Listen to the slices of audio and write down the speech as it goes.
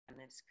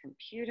this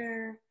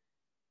computer.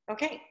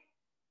 Okay,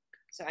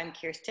 so I'm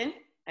Kirsten.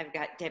 I've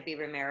got Debbie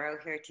Romero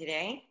here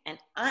today, and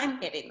I'm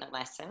getting the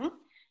lesson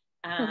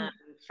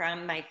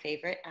from my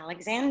favorite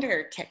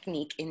Alexander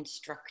technique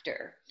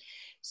instructor.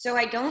 So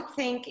I don't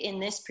think in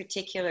this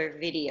particular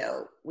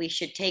video, we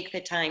should take the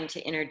time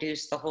to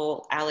introduce the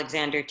whole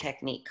Alexander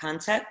technique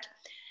concept.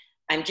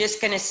 I'm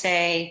just going to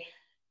say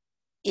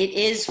it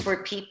is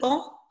for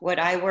people what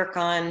I work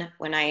on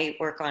when I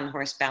work on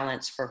horse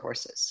balance for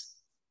horses.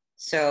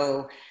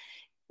 So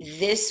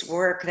this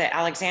work, the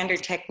Alexander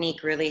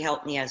technique, really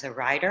helped me as a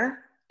rider,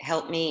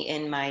 helped me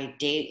in my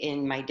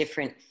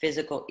different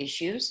physical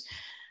issues.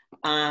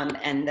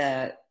 And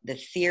the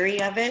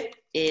theory of it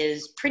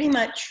is pretty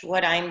much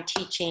what I'm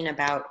teaching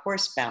about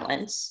horse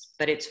balance,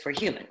 but it's for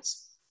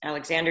humans.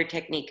 Alexander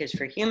technique is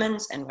for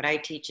humans, and what I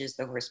teach is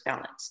the horse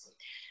balance.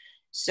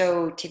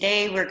 So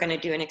today we're going to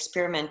do an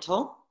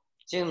experimental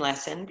Zoom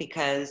lesson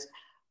because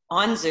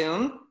on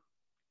Zoom,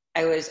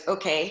 I was,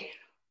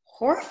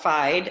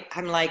 horrified.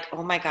 I'm like,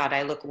 oh my God,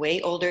 I look way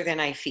older than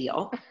I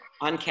feel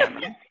on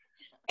camera.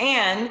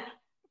 And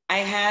I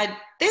had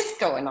this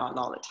going on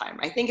all the time.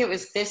 I think it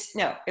was this,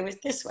 no, it was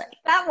this way.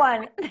 That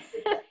one.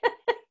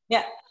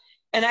 Yeah.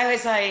 And I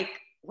was like,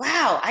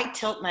 wow, I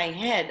tilt my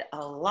head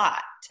a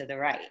lot to the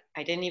right.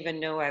 I didn't even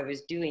know I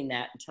was doing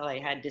that until I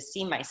had to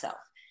see myself.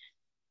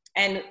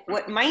 And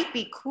what might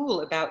be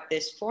cool about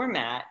this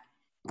format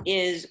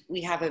is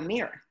we have a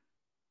mirror.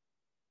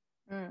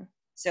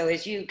 So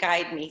as you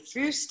guide me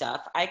through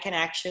stuff, I can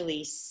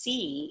actually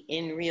see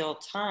in real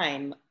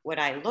time what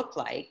I look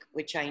like,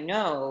 which I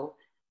know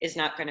is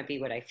not going to be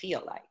what I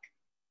feel like.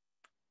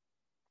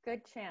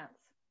 Good chance.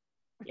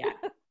 Yeah.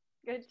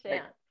 Good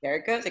chance. There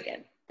it goes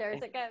again.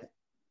 There's it goes.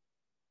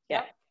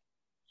 Yeah.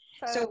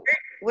 Yep. So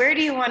where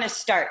do you want to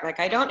start? Like,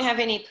 I don't have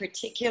any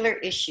particular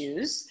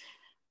issues.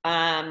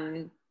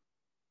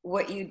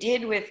 What you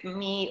did with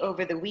me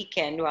over the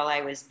weekend while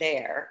I was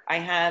there, I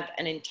have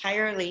an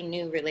entirely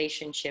new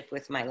relationship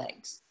with my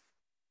legs.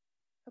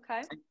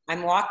 Okay.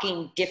 I'm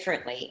walking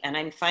differently, and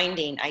I'm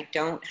finding I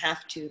don't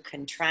have to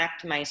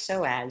contract my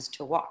psoas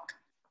to walk.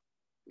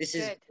 This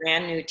is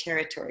brand new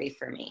territory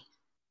for me.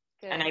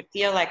 Good. And I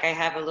feel like I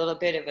have a little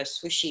bit of a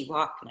swishy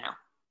walk now.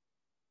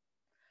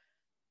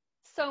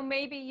 So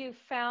maybe you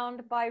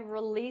found by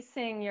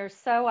releasing your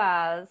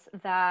psoas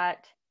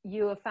that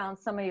you have found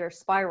some of your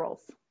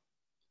spirals.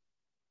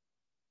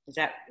 Is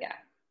that, yeah.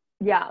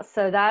 Yeah,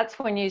 so that's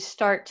when you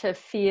start to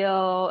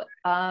feel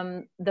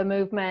the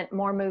movement,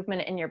 more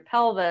movement in your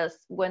pelvis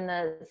when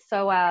the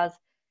psoas,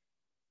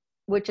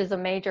 which is a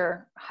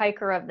major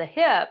hiker of the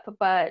hip,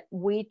 but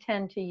we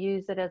tend to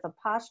use it as a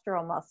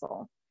postural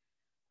muscle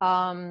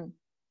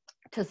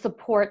to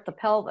support the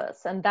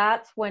pelvis. And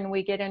that's when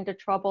we get into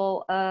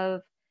trouble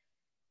of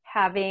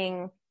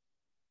having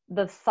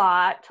the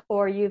thought,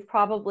 or you've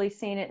probably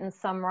seen it in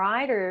some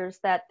riders,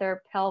 that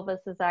their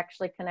pelvis is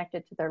actually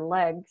connected to their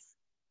legs.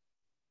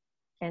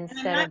 I'm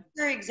not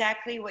sure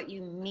exactly what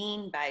you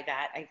mean by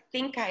that. I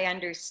think I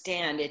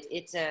understand.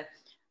 It's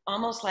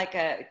almost like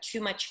a too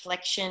much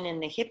flexion in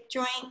the hip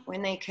joint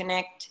when they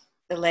connect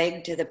the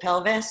leg to the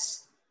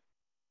pelvis,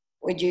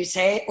 would you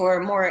say?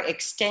 Or more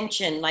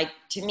extension? Like,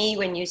 to me,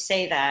 when you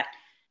say that,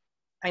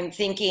 I'm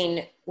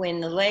thinking when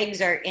the legs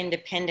are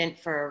independent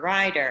for a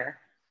rider,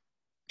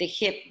 the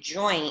hip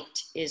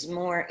joint is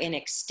more in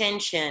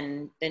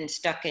extension than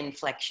stuck in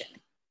flexion.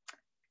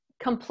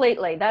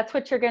 Completely. That's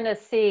what you're going to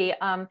see.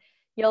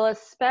 You'll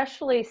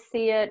especially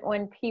see it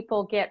when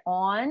people get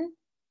on.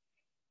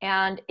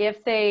 And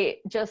if they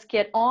just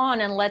get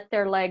on and let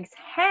their legs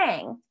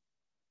hang,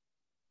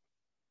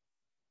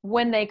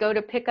 when they go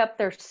to pick up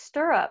their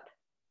stirrup,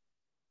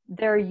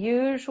 they're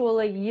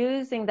usually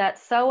using that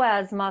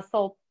psoas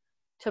muscle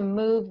to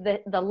move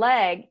the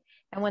leg.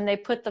 And when they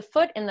put the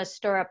foot in the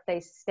stirrup,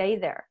 they stay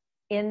there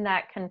in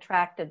that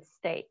contracted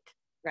state.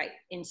 Right.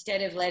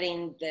 Instead of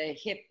letting the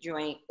hip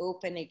joint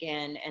open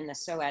again and the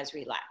psoas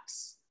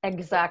relax.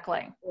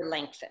 Exactly. Or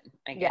lengthen,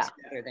 I guess,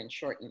 rather than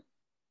shorten.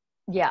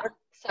 Yeah.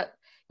 So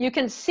you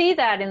can see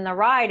that in the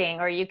riding,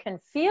 or you can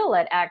feel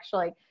it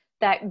actually,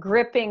 that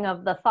gripping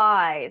of the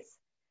thighs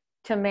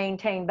to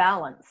maintain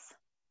balance.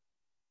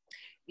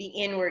 The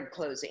inward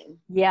closing.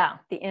 Yeah.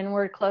 The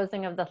inward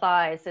closing of the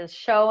thighs is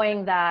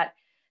showing that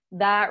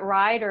that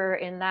rider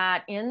in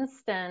that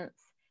instance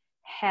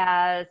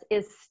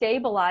is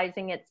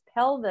stabilizing its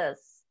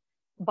pelvis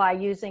by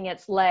using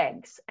its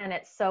legs and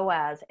its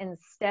psoas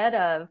instead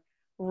of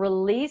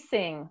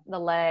releasing the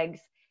legs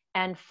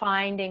and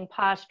finding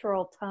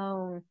postural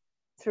tone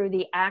through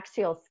the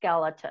axial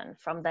skeleton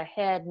from the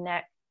head,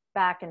 neck,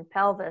 back, and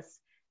pelvis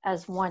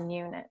as one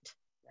unit.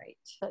 Right.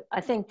 So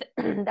I think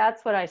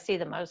that's what I see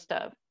the most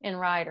of in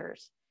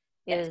riders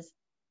is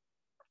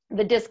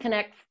the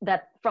disconnect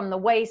that from the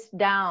waist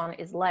down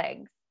is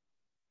legs.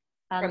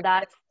 And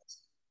that's,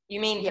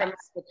 you mean from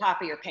the top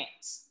of your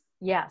pants?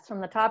 Yes, from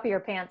the top of your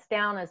pants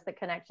down is the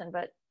connection.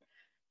 But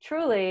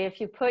truly,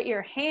 if you put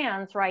your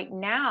hands right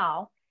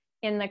now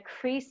in the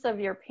crease of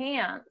your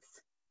pants.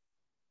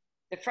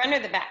 The front or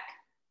the back?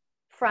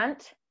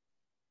 Front.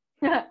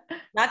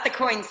 Not the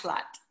coin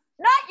slot.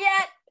 Not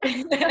yet.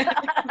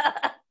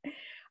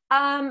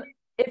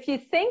 If you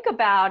think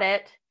about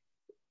it,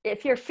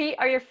 if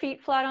are your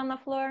feet flat on the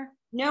floor?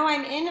 No,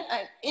 I'm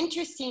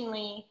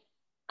interestingly,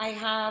 I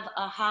have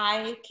a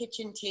high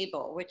kitchen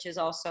table, which is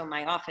also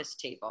my office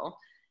table.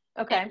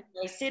 Okay. And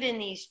when I sit in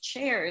these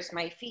chairs,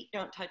 my feet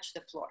don't touch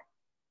the floor.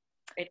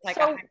 It's like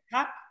So, a high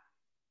top.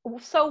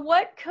 So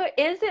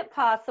is it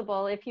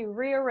possible if you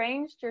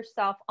rearranged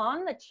yourself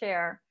on the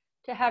chair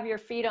to have your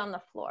feet on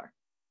the floor?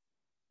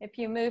 If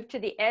you move to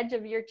the edge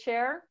of your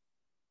chair?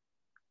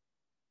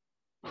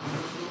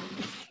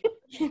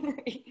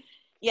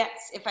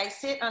 Yes, if I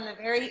sit on the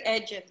very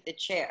edge of the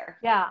chair,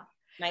 yeah,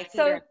 my feet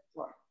are on the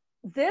floor.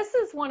 This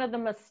is one of the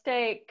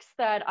mistakes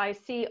that I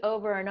see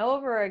over and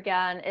over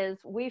again is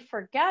we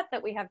forget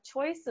that we have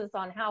choices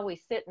on how we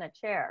sit in a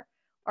chair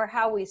or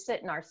how we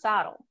sit in our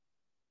saddle.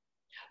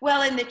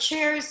 Well, in the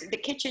chairs, the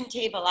kitchen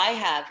table I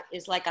have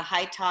is like a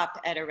high top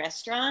at a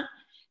restaurant.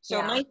 So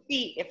Yeah. my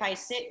feet, if I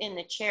sit in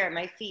the chair,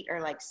 my feet are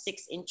like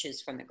 6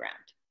 inches from the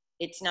ground.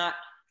 It's not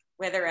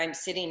whether I'm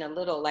sitting a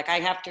little, like I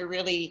have to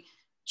really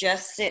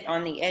just sit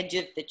on the edge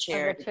of the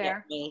chair, to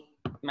get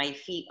my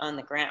feet on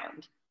the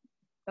ground.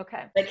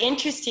 Okay. But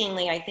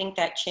interestingly, I think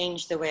that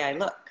changed the way I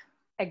look.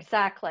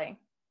 Exactly.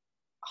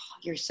 Oh,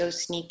 you're so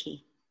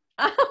sneaky.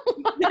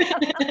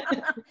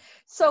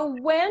 So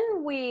when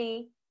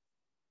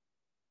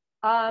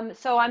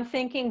so I'm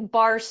thinking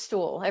bar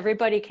stool.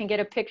 Everybody can get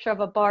a picture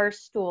of a bar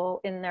stool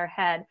in their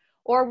head.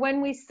 Or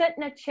when we sit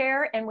in a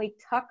chair and we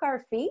tuck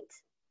our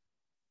feet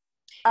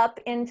up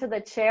into the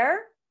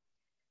chair,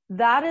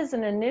 that is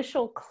an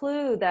initial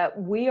clue that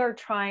we are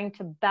trying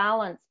to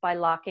balance by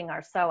locking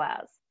our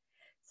psoas.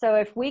 So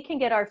if we can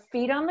get our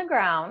feet on the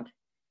ground,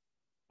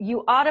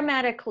 you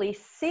automatically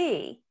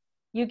see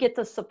you get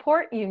the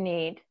support you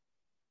need.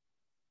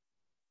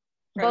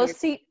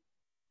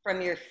 From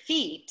your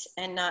feet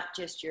and not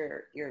just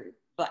your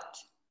butt.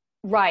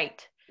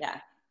 Right.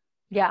 Yeah.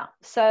 Yeah.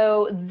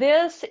 So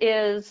this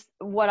is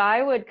what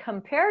I would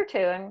compare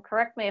to, and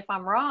correct me if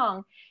I'm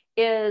wrong,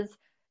 is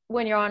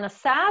when you're on a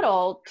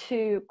saddle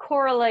to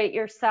correlate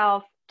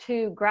yourself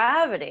to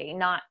gravity,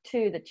 not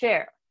to the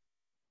chair.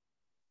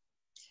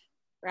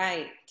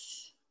 Right.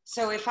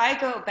 So if I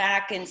go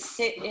back and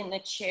sit in the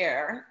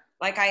chair,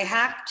 like I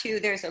have to,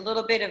 there's a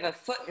little bit of a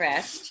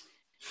footrest.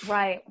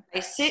 Right. I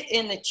sit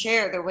in the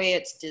chair the way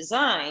it's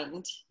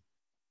designed.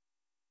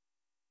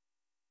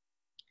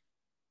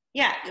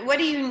 Yeah. What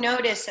do you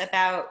notice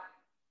about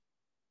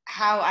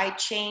how I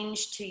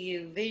change to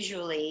you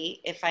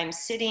visually if I'm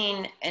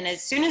sitting, and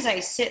as soon as I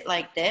sit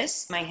like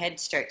this, my head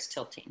starts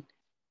tilting?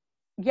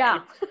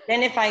 Yeah.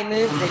 Then if I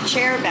move the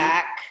chair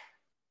back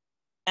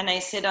and I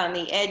sit on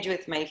the edge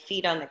with my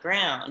feet on the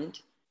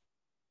ground,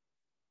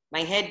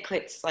 my head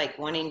quits like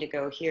wanting to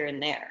go here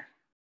and there.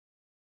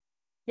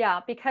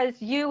 Yeah,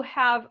 because you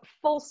have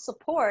full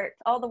support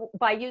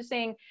by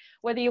using,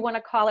 whether you want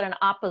to call it an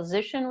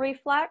opposition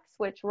reflex,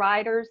 which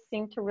riders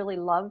seem to really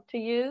love to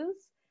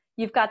use.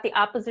 You've got the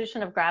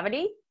opposition of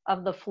gravity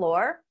of the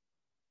floor,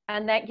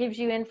 and that gives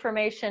you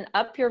information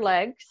up your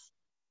legs,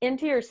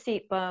 into your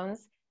seat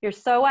bones. Your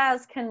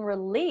psoas can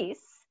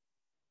release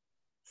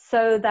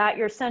so that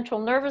your central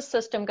nervous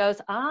system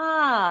goes,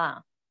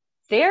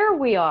 there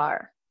we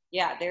are.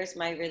 Yeah, there's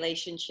my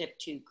relationship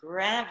to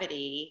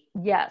gravity.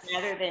 Yes.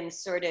 Rather than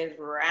sort of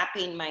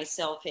wrapping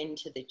myself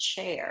into the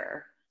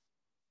chair,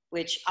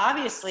 which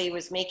obviously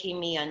was making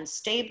me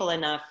unstable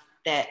enough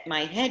that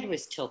my head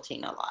was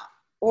tilting a lot.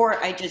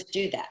 Or I just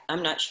do that.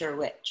 I'm not sure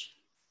which.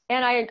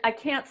 And I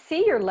can't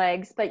see your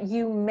legs, but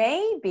you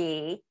may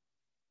be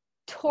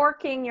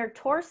torquing your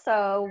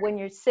torso when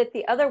you sit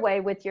the other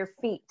way with your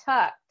feet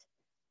tucked.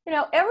 You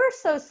know, ever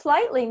so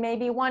slightly,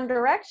 maybe one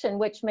direction,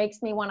 which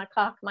makes me want to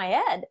cock my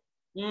head.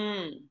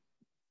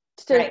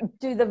 Right.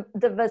 Do the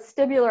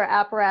vestibular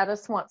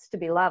apparatus wants to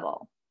be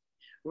level.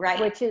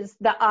 Right. Which is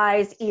the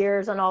eyes,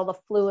 ears, and all the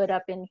fluid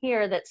up in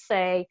here that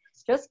say,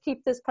 just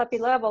keep this puppy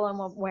level and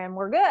when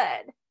we're good.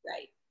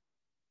 Right.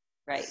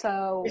 Right.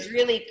 So it was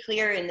really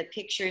clear in the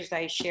pictures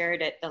I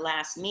shared at the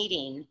last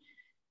meeting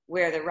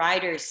where the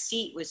rider's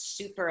seat was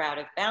super out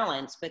of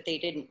balance, but they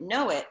didn't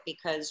know it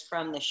because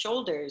from the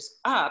shoulders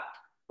up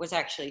was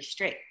actually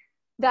straight.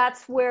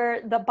 That's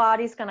where the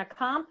body's going to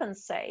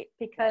compensate,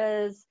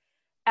 because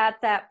at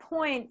that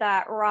point,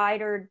 that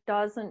rider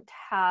doesn't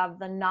have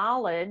the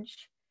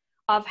knowledge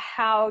of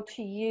how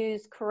to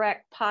use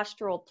correct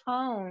postural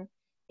tone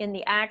in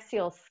the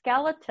axial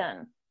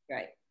skeleton.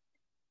 Right.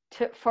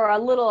 For a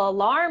little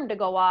alarm to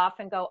go off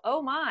and go,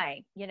 oh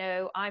my, you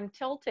know, I'm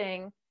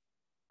tilting.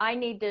 I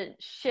need to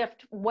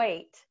shift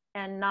weight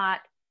and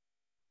not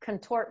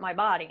contort my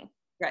body.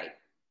 Right.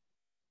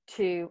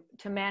 To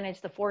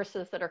manage the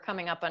forces that are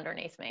coming up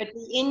underneath me. But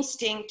the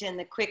instinct and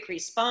the quick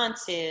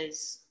response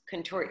is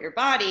contort your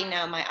body.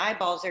 Now my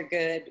eyeballs are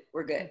good.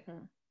 We're good.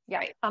 Mm-hmm. Yeah.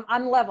 Right.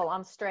 I'm level.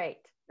 I'm straight.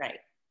 Right.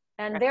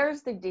 And right.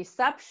 There's the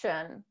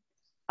deception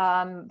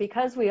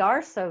because we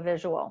are so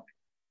visual.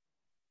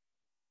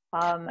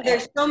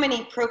 There's so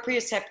many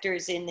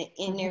proprioceptors in the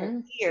inner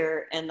Mm-hmm.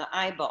 ear and the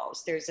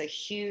eyeballs. There's a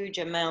huge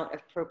amount of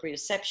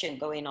proprioception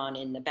going on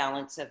in the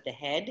balance of the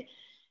head.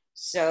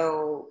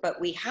 So, but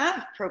we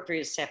have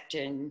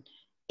proprioception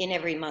in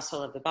every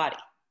muscle of the body.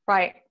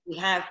 Right. We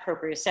have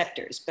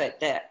proprioceptors, but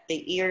the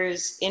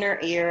ears, inner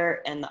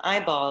ear, and the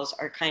eyeballs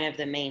are kind of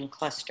the main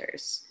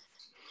clusters.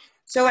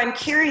 So I'm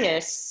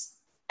curious,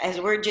 as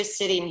we're just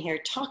sitting here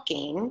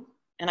talking,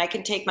 and I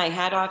can take my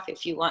hat off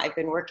if you want. I've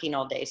been working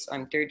all day, so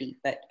I'm dirty.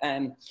 But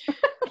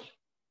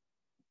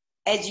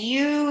as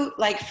you,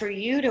 like for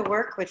you to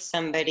work with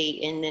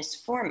somebody in this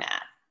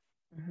format,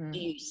 Mm-hmm. do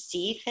you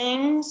see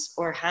things,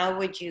 or how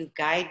would you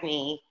guide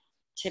me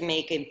to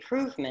make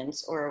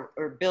improvements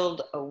or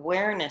build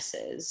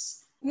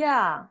awarenesses?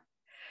 Yeah.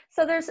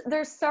 So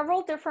there's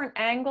several different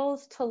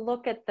angles to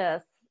look at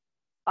this.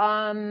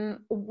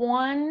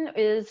 One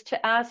is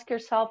to ask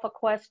yourself a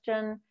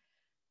question: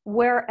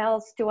 where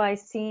else do I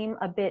seem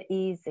a bit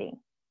easy?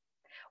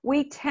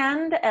 We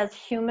tend as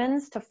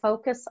humans to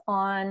focus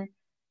on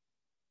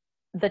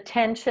the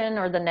tension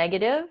or the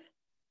negative,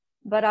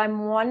 but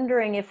I'm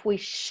wondering if we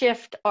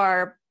shift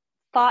our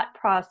thought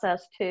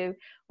process to,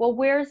 well,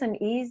 where's an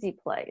easy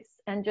place?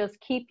 And just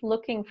keep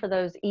looking for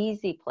those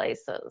easy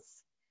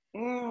places.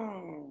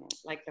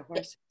 Like the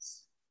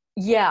horses.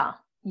 Yeah,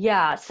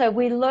 yeah. So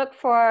we look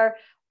for,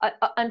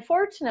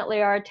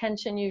 unfortunately, our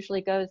attention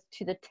usually goes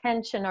to the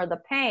tension or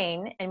the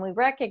pain, and we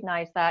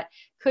recognize that.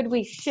 Could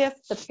we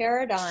shift the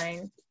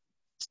paradigm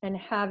and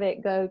have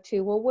it go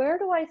to, well, where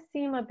do I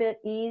seem a bit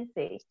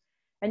easy?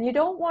 And you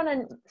don't want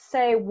to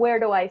say, where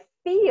do I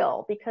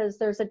feel? Because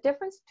there's a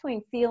difference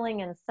between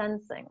feeling and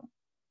sensing.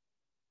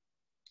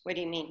 What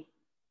do you mean?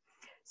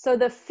 So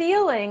the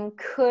feeling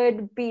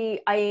could be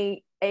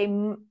a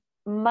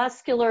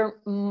muscular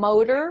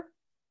motor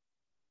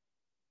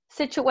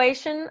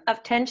situation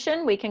of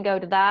tension. We can go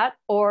to that,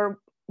 or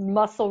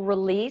muscle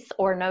release,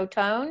 or no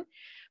tone.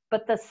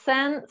 But the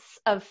sense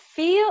of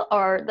feel,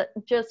 or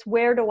just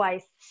where do I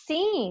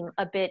seem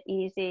a bit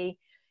easy,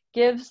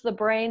 gives the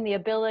brain the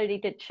ability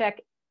to check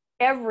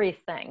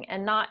everything.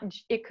 And not,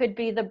 it could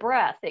be the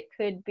breath, it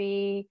could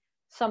be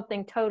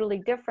something totally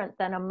different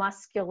than a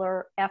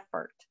muscular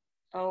effort.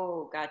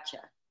 Oh, gotcha.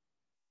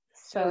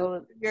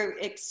 So you're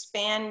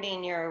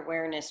expanding your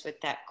awareness with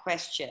that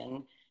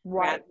question,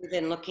 right, rather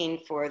than looking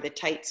for the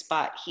tight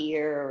spot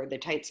here or the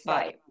tight spot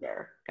right,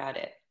 there. Got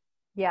it.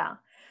 yeah.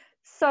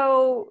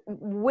 So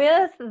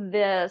with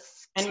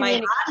this, and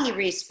my body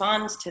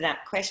responds to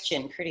that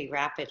question pretty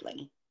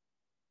rapidly.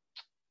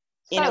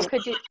 So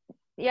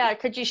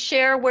could you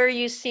share where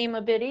you seem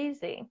a bit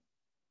easy?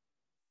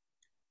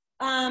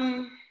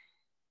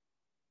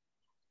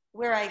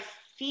 Where I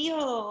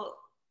feel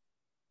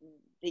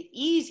the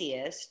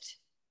easiest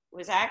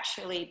was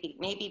actually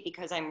maybe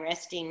because I'm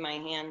resting my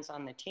hands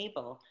on the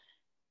table,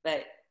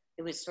 but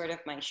it was sort of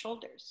my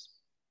shoulders.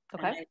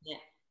 Okay. And I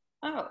went,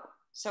 oh,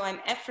 so I'm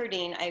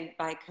efforting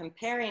by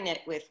comparing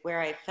it with where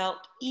I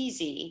felt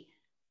easy.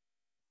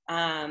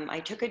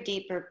 I took a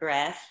deeper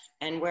breath,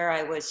 and where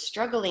I was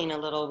struggling a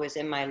little was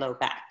in my low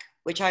back,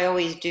 which I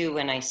always do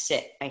when I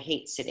sit. I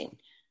hate sitting.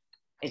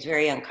 It's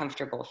very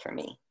uncomfortable for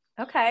me.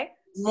 Okay.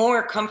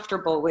 More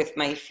comfortable with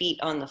my feet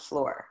on the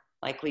floor,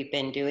 like we've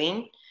been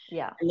doing.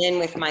 Yeah. And then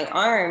with my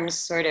arms,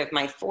 sort of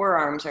my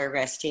forearms are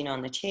resting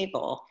on the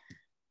table.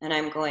 And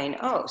I'm going,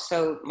 oh,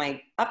 so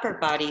my upper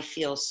body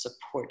feels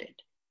supported.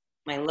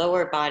 My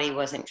lower body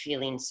wasn't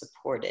feeling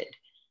supported.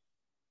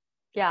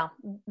 Yeah,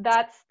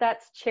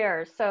 that's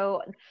chairs.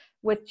 So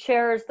with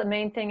chairs, the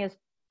main thing is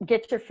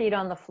get your feet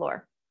on the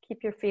floor.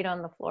 Keep your feet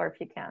on the floor if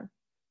you can.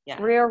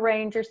 Yeah.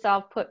 Rearrange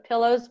yourself, put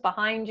pillows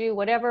behind you,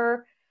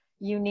 whatever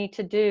you need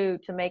to do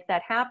to make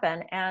that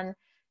happen. And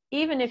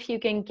even if you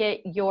can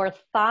get your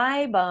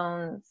thigh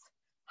bones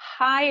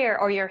higher,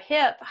 or your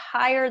hip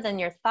higher than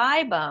your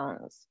thigh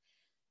bones,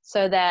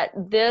 so that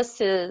this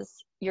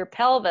is your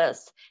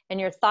pelvis and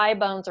your thigh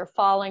bones are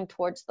falling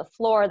towards the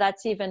floor,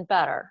 that's even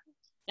better.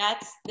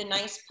 That's the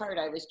nice part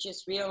I was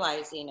just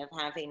realizing of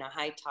having a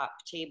high top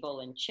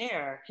table and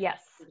chair. Yes.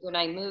 When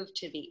I move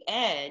to the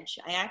edge,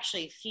 I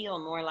actually feel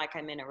more like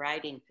I'm in a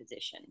riding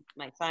position.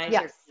 My thighs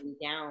Yes. are going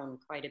down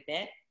quite a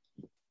bit,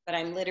 but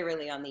I'm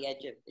literally on the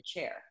edge of the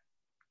chair.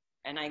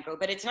 And I go,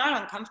 but it's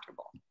not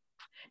uncomfortable.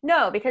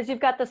 No, because you've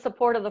got the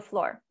support of the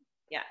floor.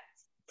 Yeah.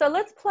 So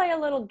let's play a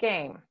little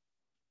game.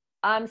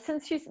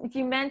 Since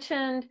you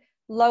mentioned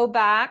low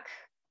back,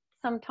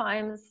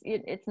 sometimes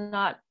it's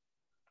not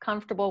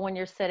comfortable when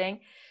you're sitting.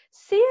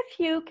 See if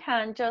you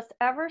can just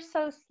ever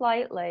so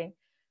slightly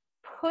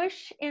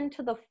push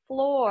into the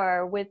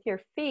floor with your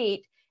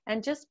feet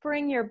and just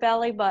bring your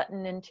belly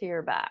button into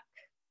your back.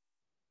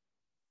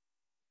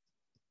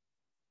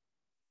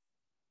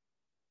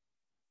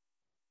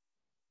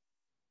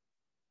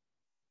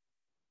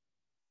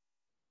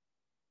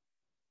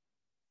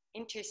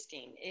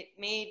 Interesting. It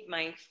made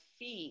my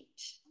feet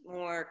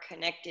more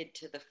connected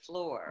to the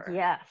floor.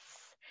 Yes.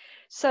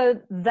 So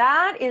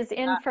that is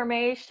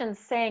information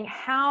saying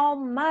how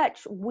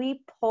much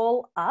we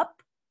pull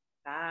up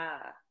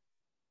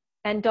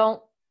and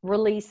don't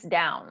release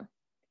down.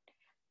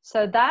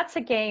 So that's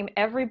a game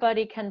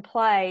everybody can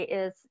play,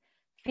 is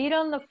feet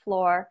on the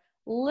floor,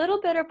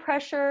 little bit of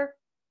pressure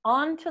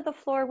onto the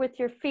floor with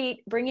your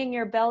feet, bringing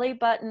your belly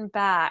button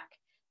back.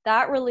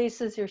 That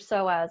releases your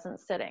psoas in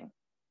sitting.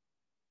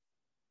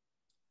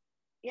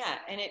 Yeah,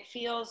 and it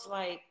feels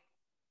like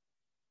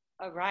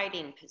a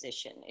riding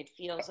position. It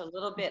feels a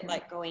little bit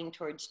like going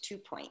towards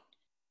 2-point,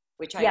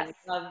 which I Yes.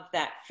 love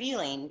that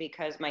feeling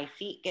because my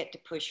feet get to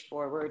push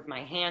forward,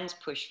 my hands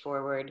push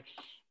forward,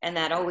 and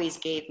that always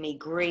gave me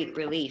great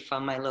relief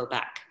on my low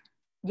back.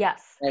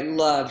 Yes. I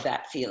love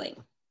that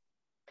feeling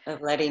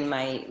of letting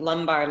my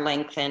lumbar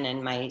lengthen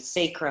and my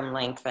sacrum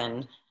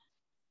lengthen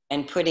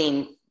and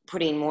putting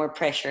more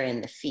pressure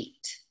in the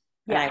feet.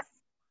 Yes.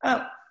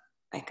 And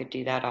I could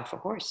do that off a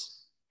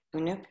horse.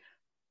 Who knew?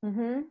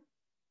 Mm-hmm.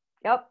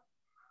 Yep.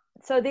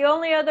 So the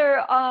only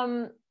other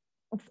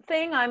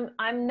thing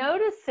I'm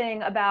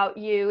noticing about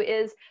you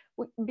is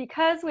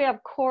because we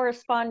have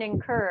corresponding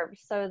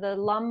curves. So the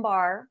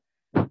lumbar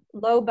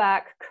low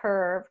back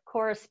curve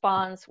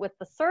corresponds with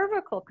the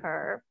cervical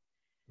curve.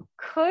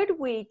 Could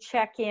we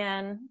check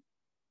in,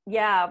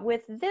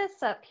 with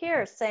this up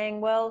here,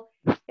 saying, well,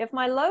 if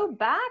my low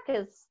back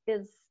is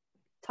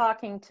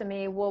talking to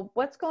me, well,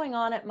 what's going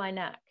on at my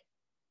neck?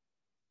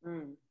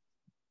 Mm.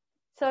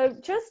 So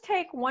just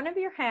take one of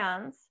your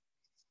hands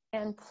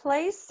and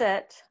place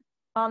it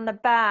on the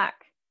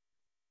back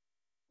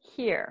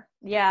here.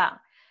 Yeah.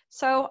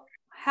 So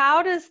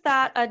how does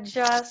that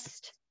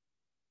adjust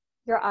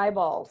your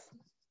eyeballs?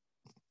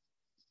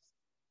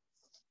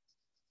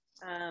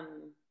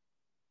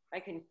 I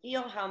can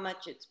feel how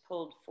much it's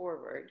pulled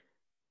forward.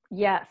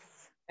 Yes.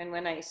 And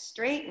when I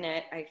straighten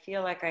it, I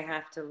feel like I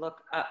have to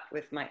look up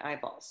with my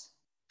eyeballs.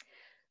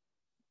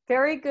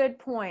 Very good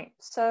point.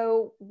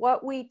 So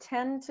what we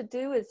tend to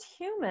do as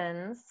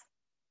humans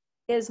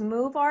is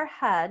move our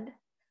head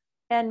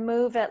and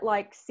move it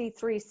like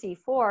C3,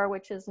 C4,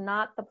 which is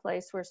not the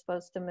place we're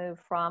supposed to move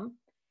from,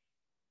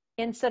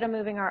 instead of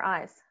moving our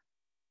eyes.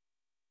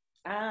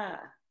 Ah.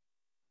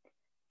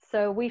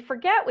 So we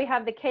forget we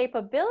have the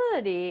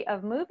capability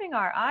of moving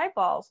our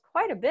eyeballs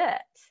quite a bit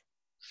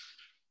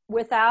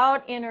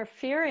without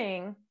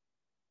interfering.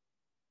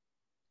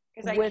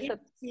 Because I can't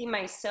see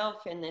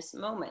myself in this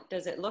moment.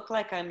 Does it look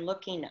like I'm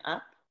looking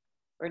up,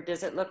 or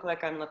does it look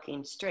like I'm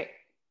looking straight?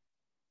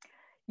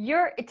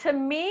 To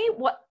me,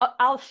 what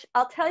I'll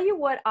tell you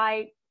what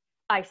I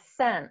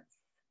sense.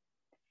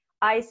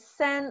 I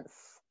sense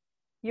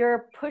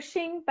you're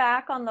pushing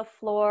back on the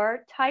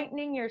floor,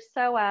 tightening your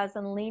psoas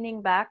and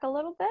leaning back a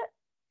little bit.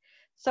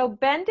 So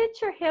bend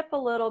at your hip a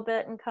little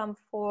bit and come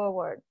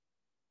forward.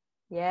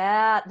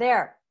 Yeah,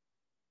 there.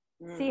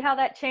 See how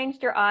that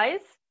changed your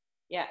eyes?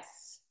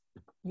 Yes.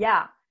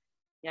 Yeah.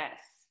 Yes.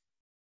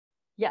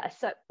 Yeah,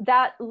 so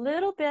that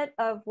little bit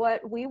of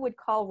what we would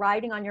call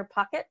riding on your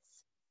pockets.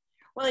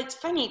 Well, it's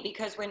funny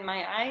because when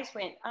my eyes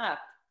went up,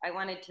 I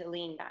wanted to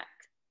lean back.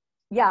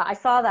 Yeah, I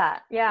saw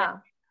that. Yeah.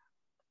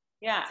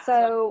 Yeah.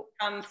 So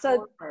come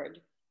forward.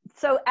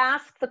 So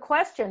ask the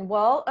question,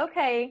 well,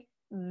 okay,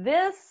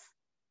 this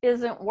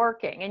isn't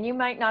working. And you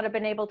might not have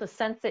been able to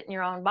sense it in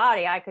your own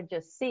body. I could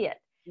just see it.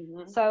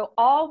 Mm-hmm. So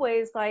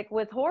always, like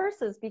with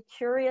horses, be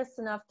curious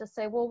enough to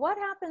say, well, what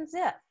happens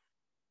if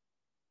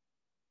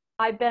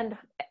I bend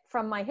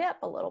from my hip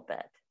a little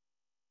bit?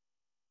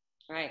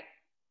 Right.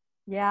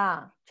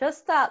 Yeah,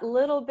 just that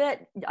little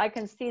bit. I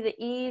can see the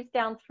ease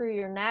down through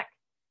your neck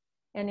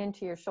and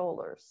into your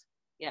shoulders.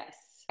 Yes.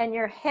 And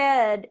your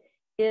head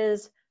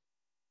is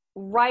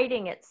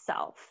righting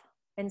itself.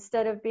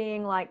 Instead of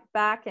being like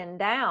back and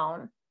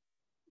down,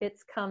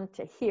 it's come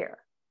to here.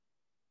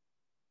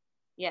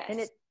 Yes. And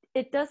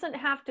it doesn't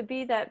have to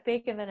be that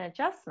big of an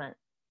adjustment.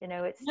 You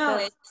know, it's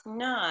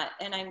not.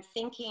 And I'm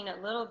thinking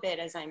a little bit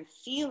as I'm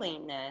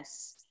feeling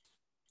this,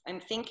 I'm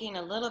thinking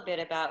a little bit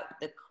about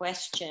the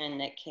question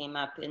that came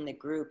up in the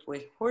group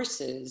with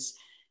horses,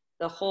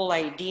 the whole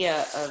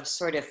idea of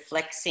sort of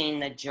flexing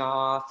the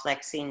jaw,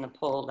 flexing the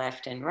poll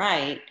left and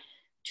right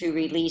to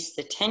release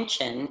the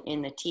tension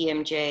in the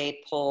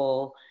TMJ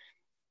poll,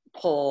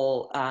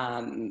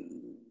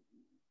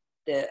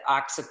 the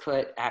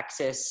occiput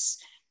axis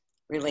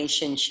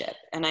relationship.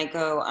 And I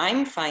go,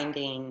 I'm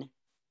finding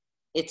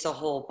it's a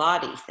whole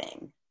body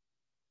thing.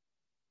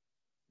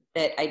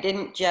 That I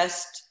didn't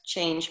just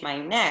change my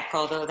neck,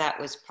 although that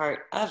was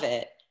part of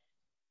it,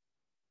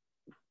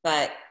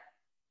 but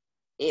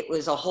it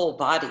was a whole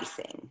body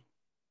thing.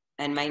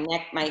 And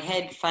my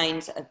head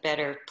finds a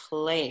better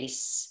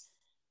place,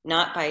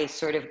 not by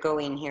sort of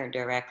going here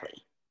directly.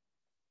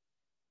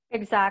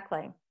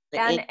 Exactly.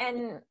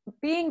 And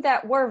being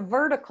that we're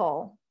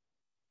vertical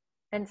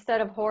instead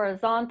of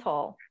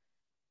horizontal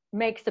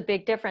makes a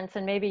big difference.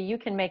 And maybe you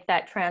can make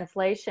that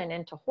translation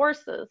into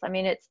horses. I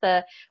mean,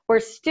 we're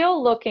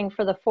still looking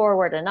for the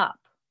forward and up.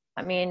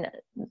 I mean,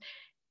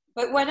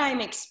 but what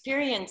I'm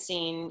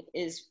experiencing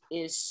is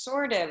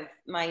sort of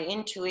my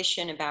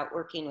intuition about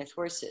working with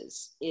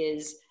horses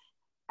is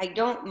I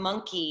don't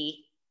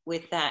monkey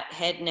with that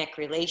head neck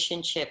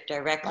relationship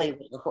directly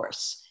with the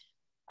horse.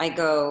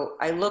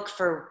 I look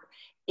for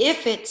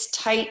if it's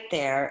tight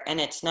there and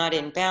it's not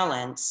in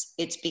balance,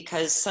 it's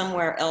because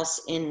somewhere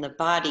else in the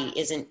body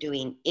isn't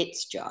doing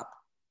its job.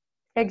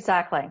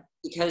 Exactly.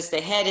 Because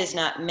the head is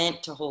not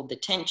meant to hold the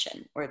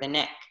tension, or the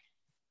neck.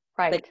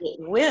 Right. But it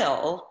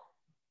will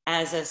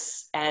as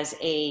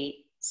a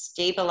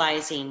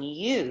stabilizing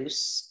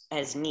use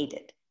as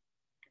needed.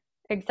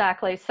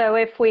 Exactly. So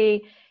if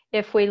we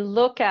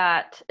look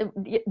at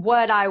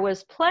what I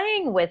was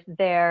playing with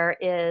there,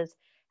 is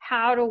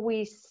how do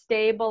we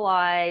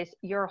stabilize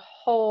your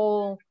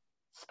whole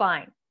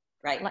spine?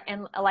 Right.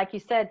 And like you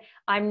said,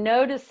 I'm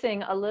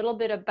noticing a little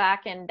bit of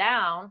back and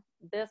down,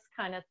 this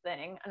kind of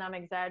thing, and I'm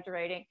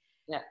exaggerating.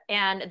 Yeah.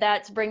 And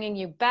that's bringing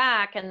you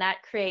back, and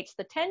that creates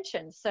the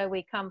tension. So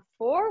we come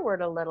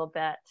forward a little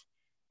bit,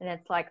 and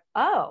it's like,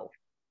 oh,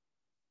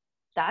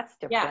 that's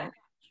different. Yeah.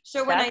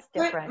 So when that's I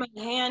put different.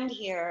 my hand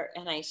here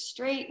and I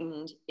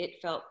straightened,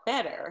 it felt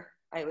better.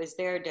 I was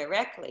there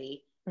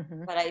directly,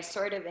 Mm-hmm. but I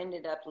sort of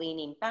ended up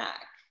leaning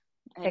back.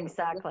 And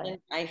Exactly.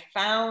 I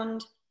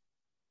found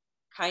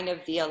kind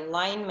of the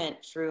alignment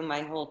through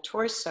my whole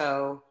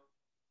torso,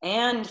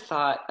 and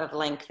thought of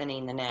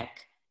lengthening the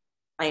neck.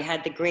 I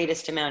had the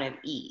greatest amount of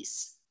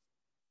ease.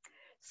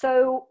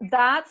 So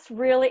that's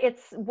really,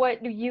 it's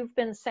what you've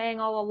been saying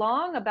all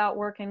along about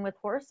working with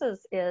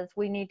horses, is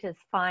we need to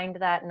find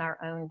that in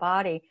our own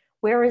body.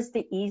 Where is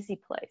the easy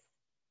place?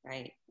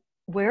 Right.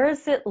 Where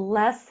is it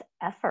less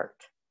effort?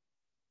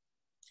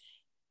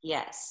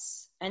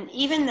 Yes. And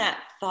even that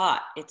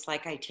thought, it's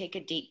like I take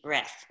a deep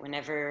breath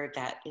whenever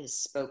that is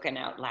spoken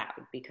out loud,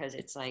 because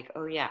it's like,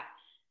 oh yeah,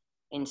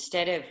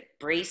 instead of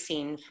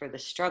bracing for the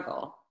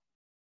struggle,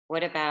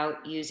 what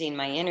about using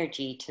my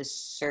energy to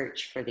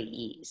search for the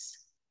ease?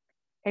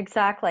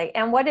 Exactly.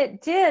 And what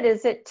it did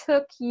is it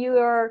took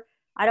your,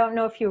 I don't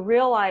know if you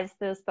realize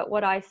this, but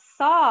what I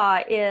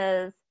saw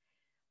is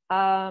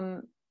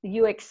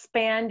you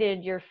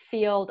expanded your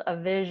field of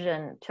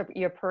vision to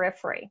your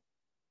periphery.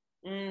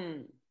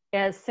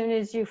 As soon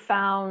as you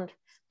found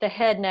the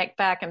head, neck,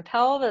 back, and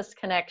pelvis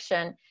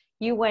connection,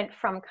 you went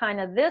from kind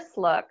of this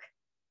look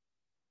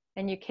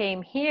and you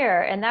came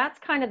here. And that's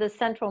kind of the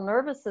central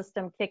nervous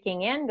system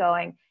kicking in,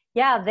 going,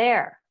 yeah,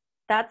 there,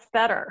 that's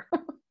better.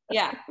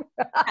 Yeah.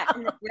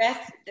 And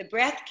the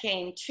breath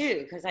came too,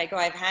 because I go,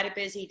 I've had a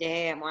busy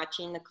day, I'm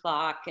watching the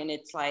clock, and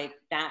it's like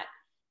that,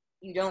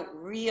 you don't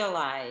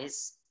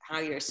realize how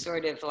you're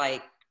sort of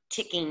like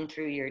ticking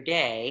through your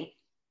day,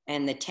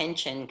 and the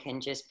tension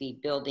can just be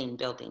building,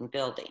 building,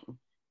 building.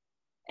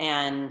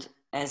 And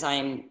as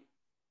I'm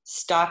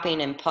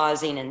stopping and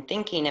pausing and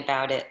thinking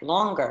about it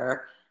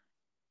longer,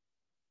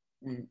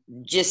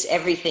 just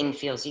everything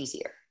feels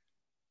easier.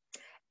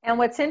 And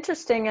what's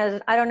interesting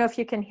is, I don't know if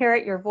you can hear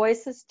it, your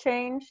voice has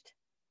changed.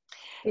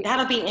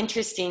 That'll be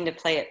interesting to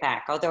play it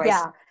back. Although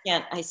yeah.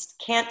 I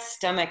can't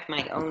stomach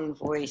my own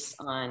voice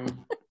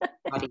on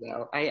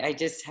audio. I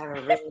just have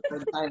a really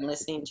good time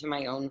listening to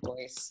my own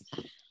voice.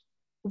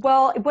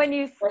 Well,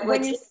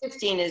 what's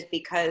interesting is,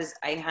 because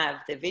I have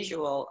the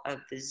visual of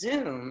the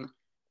Zoom,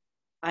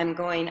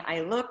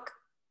 I look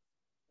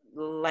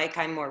like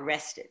I'm more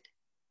rested,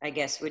 I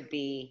guess would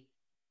be,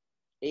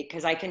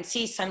 because I can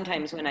see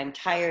sometimes when I'm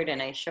tired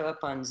and I show up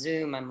on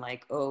Zoom, I'm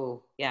like,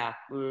 oh yeah,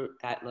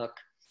 that look.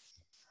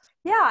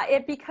 Yeah,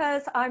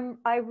 because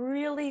I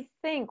really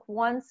think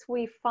once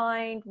we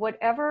find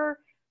whatever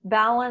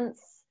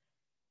balance,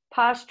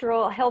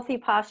 postural, healthy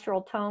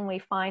postural tone we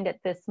find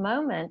at this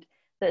moment,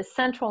 the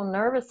central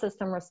nervous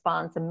system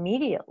responds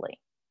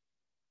immediately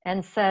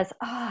and says,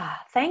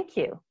 thank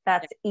you,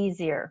 that's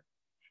easier.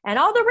 And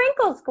all the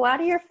wrinkles go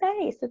out of your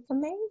face. It's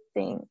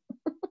amazing.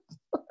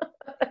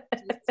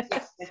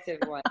 Excessive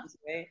ones,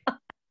 right?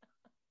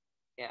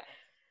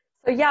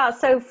 Yeah.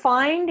 So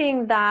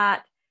finding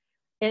that,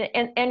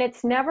 and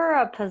it's never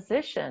a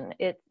position.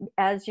 It,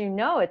 as you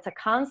know, it's a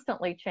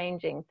constantly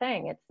changing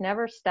thing. It's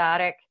never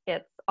static.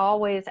 It's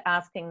always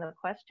asking the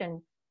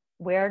question,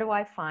 where do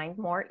I find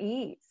more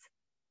ease?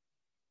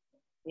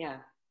 Yeah.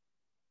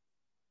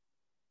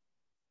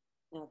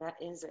 No, that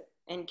is it.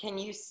 And can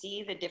you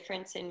see the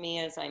difference in me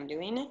as I'm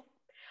doing it?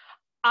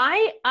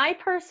 I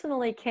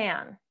personally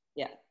can.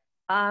 Yeah.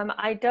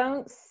 I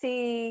don't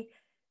see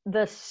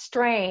the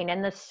strain,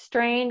 and the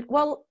strain,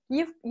 well,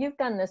 you've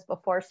done this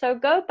before, so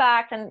go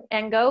back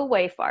and go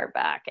way far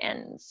back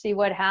and see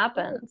what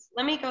happens.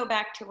 Let me go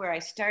back to where I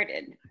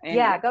started.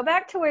 Yeah, go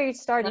back to where you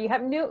started. You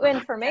have new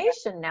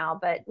information now,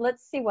 but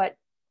let's see what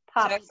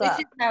pops up. This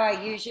is how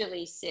I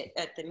usually sit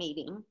at the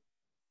meeting.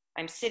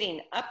 I'm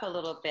sitting up a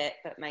little bit,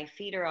 but my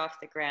feet are off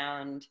the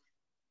ground.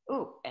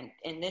 Ooh, and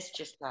this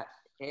just got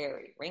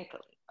very wrinkly.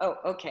 Oh,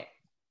 okay.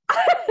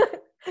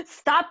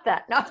 Stop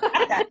that. No.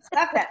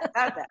 Stop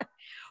that.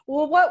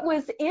 Well, what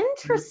was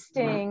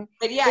interesting.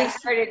 But yeah, I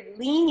started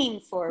leaning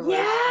forward.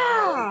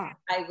 Yeah.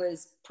 I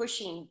was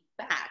pushing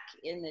back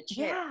in the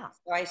chair. Yeah.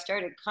 So I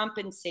started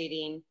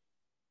compensating.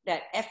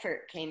 That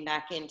effort came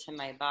back into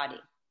my body.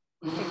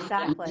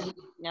 Exactly.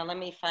 Now let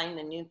me find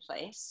the new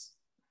place.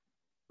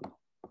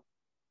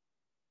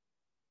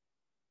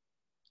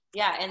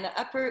 Yeah, and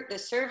the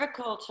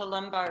cervical to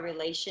lumbar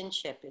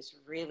relationship is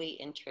really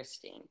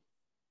interesting.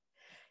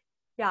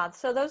 Yeah,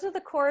 so those are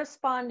the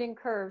corresponding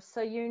curves.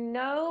 So you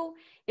know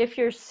if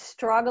you're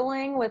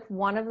struggling with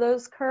one of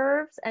those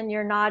curves and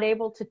you're not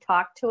able to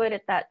talk to it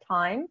at that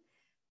time,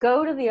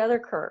 go to the other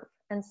curve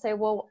and say,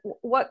 well,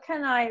 what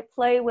can I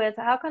play with?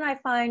 How can I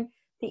find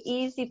the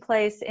easy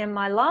place in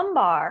my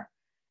lumbar?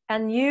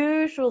 And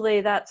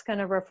usually that's going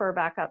to refer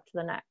back up to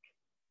the neck.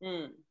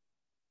 Mm.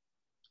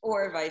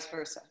 Or vice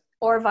versa.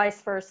 Or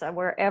vice versa,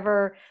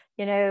 wherever,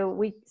 you know,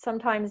 we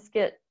sometimes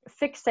get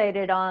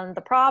fixated on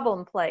the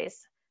problem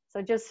place.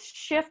 So just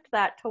shift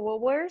that to, well,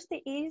 where's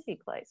the easy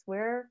place?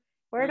 Where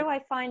do I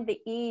find the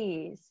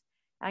ease?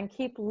 And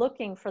keep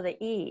looking for the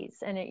ease.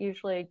 And it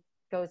usually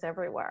goes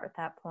everywhere at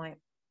that point.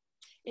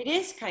 It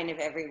is kind of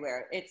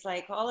everywhere. It's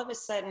like all of a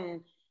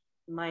sudden,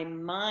 my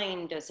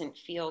mind doesn't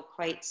feel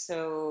quite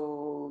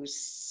so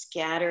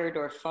scattered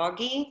or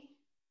foggy,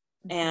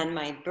 and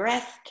my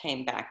breath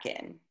came back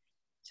in.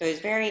 So it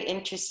was very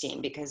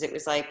interesting because it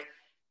was like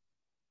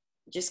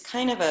just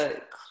kind of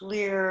a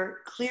clearer,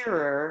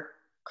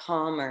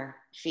 calmer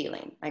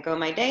feeling. Like, oh,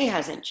 my day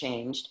hasn't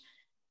changed,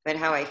 but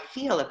how I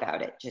feel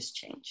about it just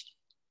changed.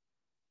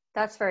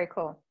 That's very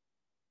cool.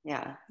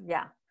 Yeah.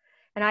 Yeah.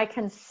 And I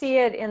can see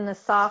it in the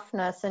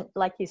softness. And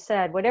like you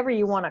said, whatever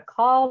you want to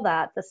call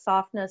that, the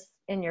softness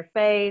in your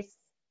face.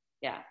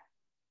 Yeah.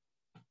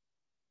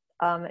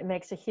 It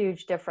makes a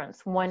huge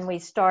difference when we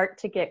start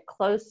to get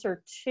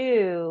closer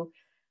to,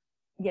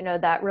 you know,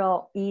 that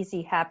real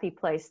easy, happy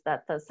place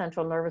that the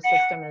central nervous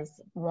system is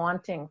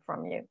wanting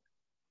from you.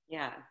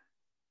 Yeah.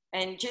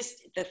 And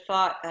just the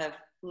thought of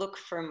look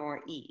for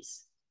more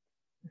ease.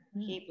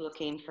 Mm-hmm. Keep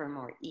looking for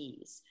more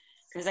ease.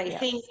 Because I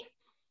think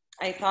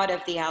I thought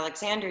of the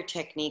Alexander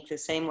technique the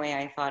same way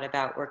I thought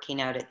about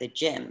working out at the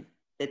gym,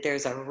 that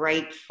there's a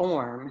right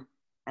form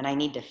and I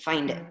need to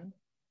find it.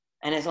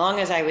 And as long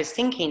as I was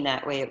thinking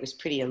that way, it was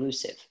pretty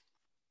elusive.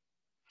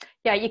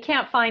 Yeah, you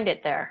can't find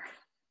it there.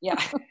 Yeah.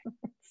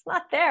 It's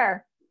not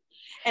there.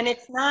 And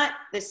it's not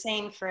the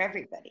same for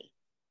everybody.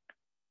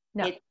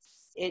 No.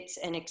 It's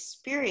an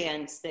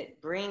experience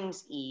that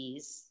brings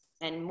ease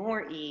and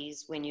more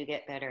ease when you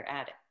get better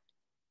at it.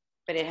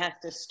 But it has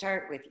to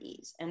start with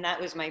ease. And that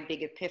was my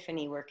big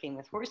epiphany working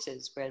with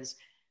horses, was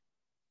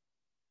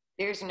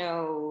there's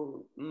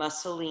no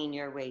muscling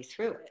your way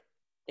through it.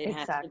 It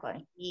has to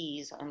be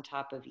ease on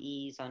top of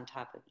ease on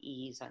top of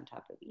ease on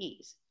top of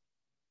ease.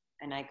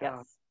 And I go,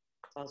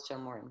 it's also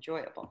more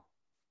enjoyable.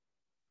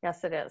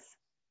 Yes, it is.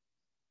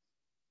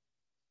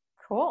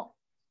 Cool.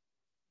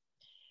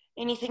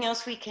 Anything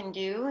else we can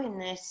do in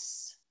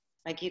this?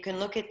 Like, you can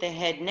look at the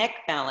head neck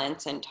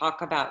balance and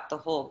talk about the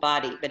whole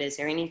body, but is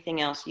there anything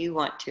else you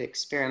want to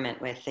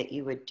experiment with that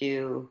you would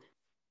do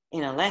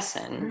in a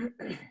lesson,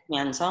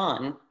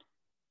 hands-on,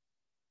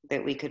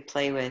 that we could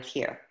play with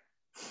here?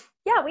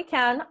 Yeah, we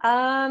can.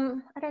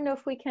 I don't know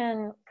if we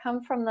can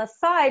come from the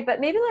side,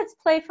 but maybe let's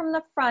play from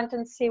the front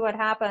and see what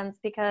happens,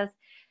 because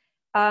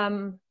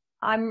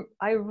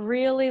I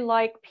really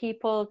like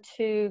people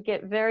to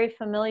get very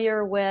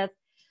familiar with,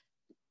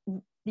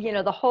 you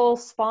know, the whole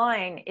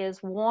spine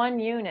is one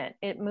unit.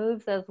 It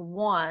moves as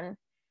one.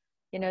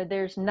 You know,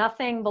 there's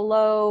nothing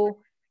below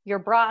your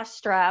bra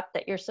strap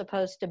that you're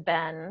supposed to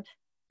bend.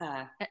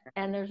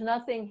 And there's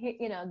nothing,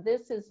 you know,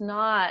 this is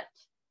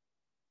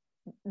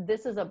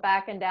a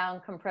back and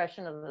down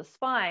compression of the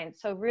spine.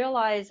 So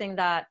realizing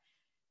that,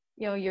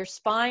 you know, your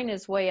spine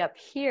is way up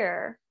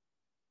here.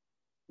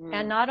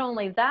 And not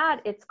only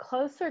that, it's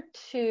closer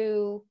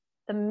to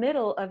the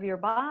middle of your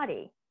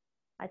body.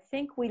 I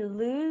think we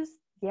lose,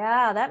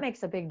 that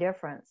makes a big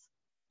difference.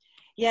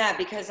 Yeah,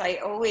 because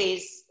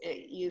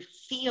you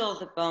feel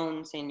the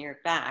bones in your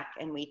back,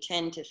 and we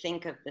tend to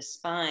think of the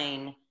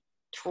spine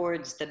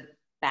towards the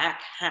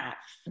back half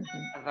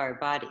of our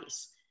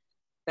bodies.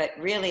 But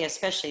really,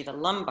 especially the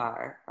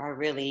lumbar, are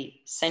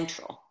really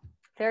central.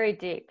 Very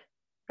deep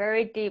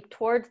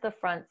towards the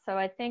front. So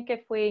I think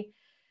if we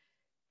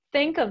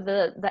think of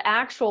the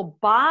actual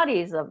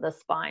bodies of the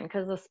spine,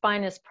 because the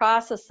spinous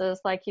processes,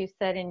 like you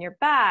said, in your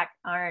back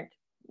aren't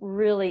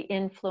really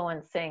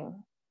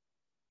influencing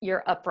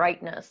your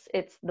uprightness.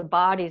 It's the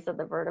bodies of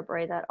the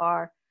vertebrae that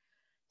are.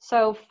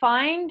 So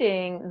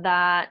finding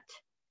that,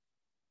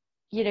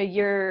 you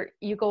know,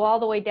 you go all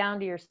the way down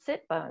to your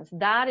sit bones.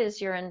 That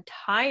is your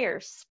entire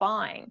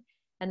spine,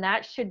 and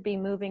that should be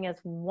moving as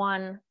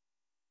one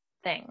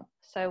thing.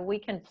 So we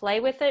can play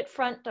with it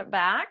front to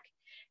back,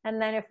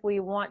 and then if we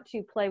want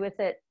to play with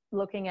it,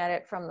 looking at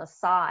it from the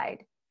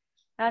side.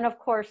 And of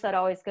course, that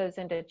always goes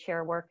into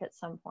chair work at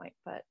some point,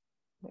 but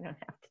we don't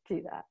have to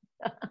do that.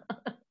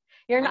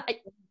 You're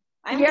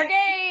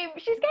game.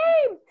 She's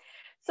game.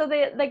 So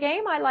the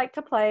game I like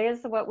to play is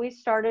what we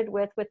started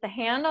with the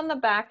hand on the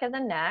back of the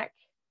neck,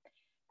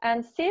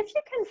 and see if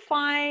you can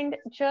find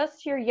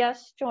just your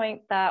yes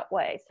joint that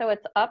way. So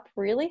it's up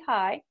really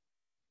high,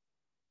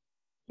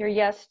 your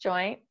yes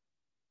joint.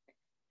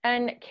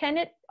 And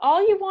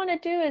all you want to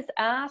do is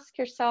ask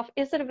yourself,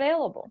 is it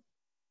available?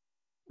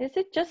 Is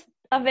it just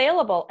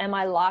available? Am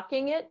I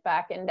locking it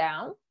back and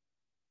down?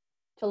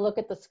 to look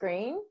at the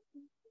screen.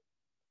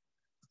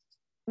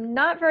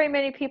 Not very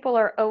many people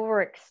are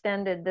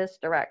overextended this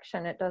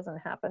direction. It doesn't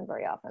happen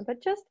very often,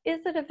 but just,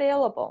 is it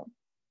available?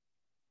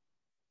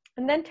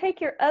 And then take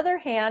your other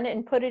hand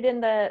and put it in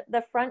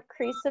the front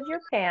crease of your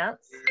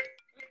pants.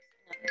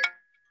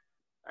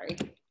 Sorry.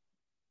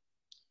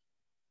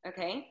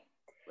 Okay.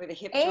 Where the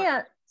hip and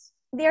joint.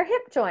 Their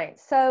hip joint.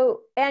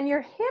 So, and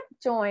your hip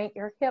joint,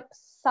 your hip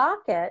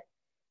socket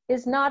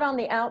is not on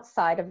the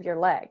outside of your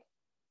leg.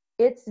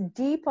 It's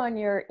deep on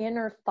your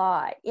inner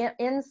thigh,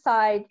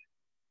 inside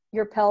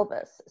your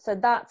pelvis. So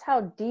that's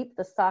how deep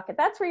the socket,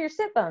 that's where your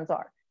sit bones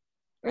are.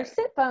 Your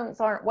sit bones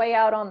aren't way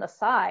out on the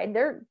side.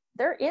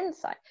 They're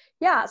inside.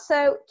 Yeah,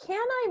 so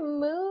can I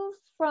move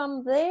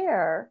from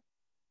there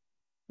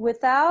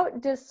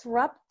without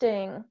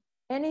disrupting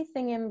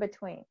anything in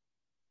between?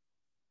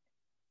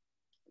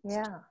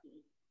 Yeah.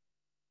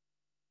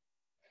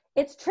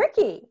 It's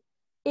tricky.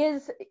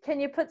 Can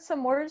you put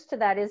some words to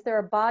that? Is there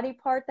a body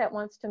part that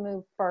wants to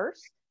move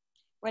first?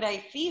 What I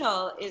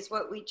feel is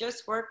what we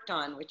just worked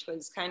on, which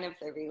was kind of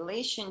the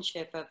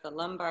relationship of the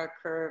lumbar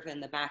curve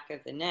and the back of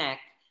the neck.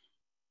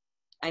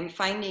 I'm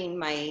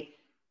finding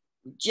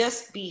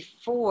just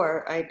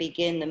before I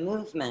begin the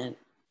movement,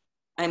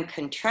 I'm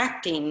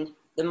contracting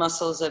the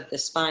muscles of the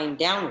spine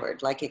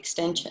downward, like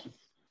extension.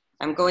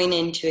 I'm going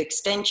into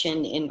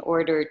extension in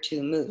order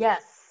to move.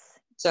 Yes.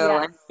 So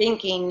yes. I'm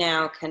thinking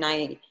now, can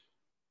I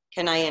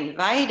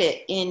invite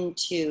it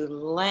into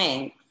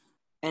length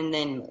and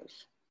then move?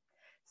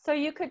 So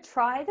you could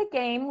try the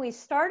game we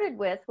started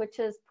with, which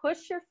is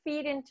push your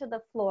feet into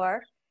the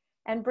floor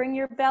and bring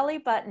your belly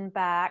button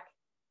back,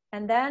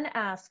 and then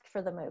ask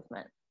for the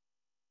movement.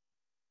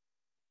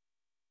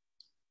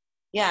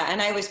 Yeah,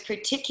 and I was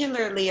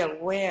particularly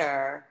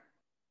aware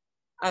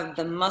of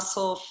the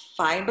muscle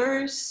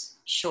fibers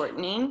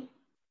shortening.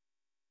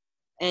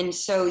 And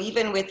so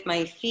even with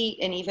my feet,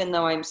 and even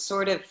though I'm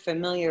sort of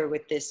familiar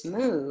with this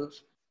move,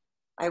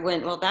 I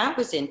went, well, that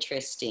was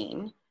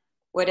interesting.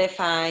 What if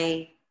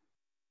I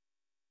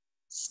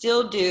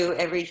still do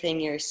everything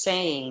you're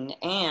saying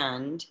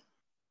and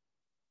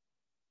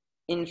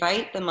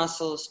invite the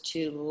muscles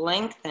to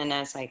lengthen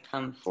as I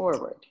come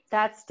forward?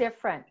 That's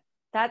different.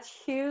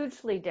 That's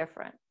hugely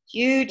different.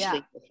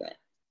 Hugely different.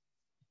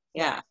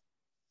 Yeah.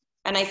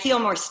 And I feel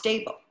more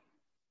stable.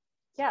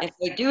 Yes.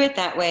 If I do it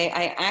that way,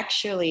 I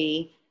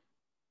actually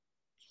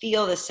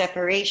feel the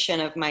separation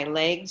of my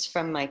legs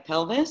from my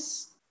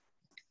pelvis,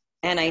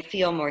 and I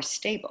feel more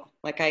stable,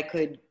 like I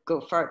could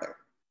go farther.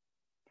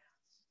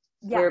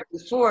 Yeah. Where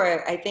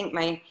before, I think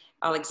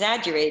I'll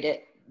exaggerate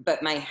it,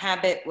 but my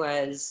habit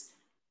was,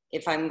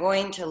 if I'm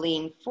going to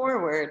lean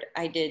forward,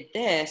 I did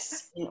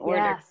this in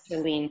order to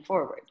lean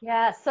forward.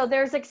 Yeah, so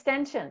there's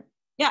extension.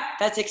 Yeah,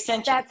 that's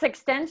extension. That's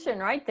extension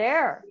right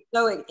there.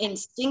 So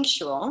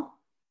instinctual,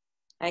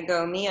 I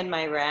go me and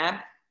my rab,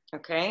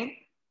 okay?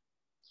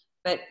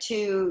 But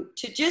to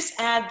just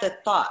add the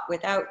thought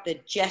without the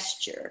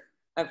gesture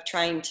of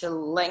trying to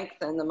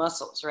lengthen the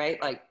muscles, right?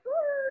 Like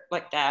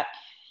that,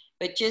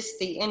 but just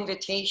the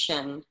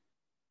invitation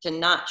to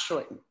not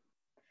shorten.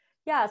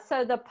 Yeah,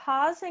 so the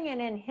pausing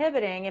and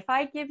inhibiting, if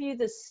I give you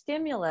the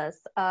stimulus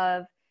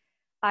of,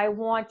 I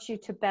want you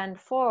to bend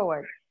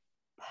forward,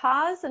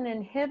 pause and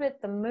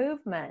inhibit the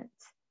movement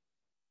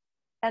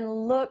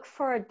and look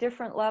for a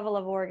different level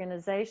of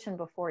organization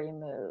before you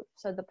move.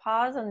 So the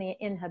pause and the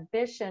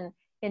inhibition,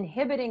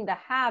 inhibiting the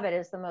habit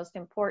is the most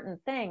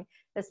important thing,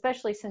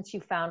 especially since you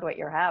found what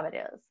your habit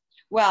is.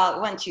 Well,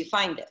 once you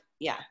find it,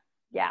 yeah.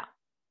 Yeah.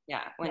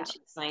 Yeah, once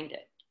you find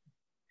it.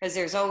 Because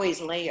there's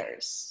always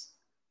layers.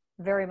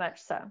 Very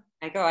much so.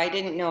 I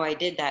didn't know I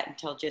did that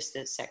until just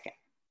this second.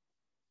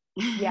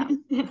 Yeah.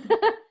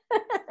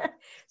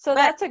 So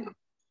but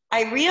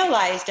I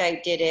realized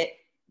I did it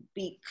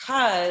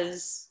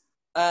because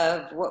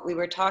of what we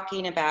were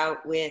talking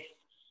about with,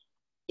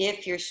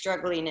 if you're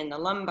struggling in the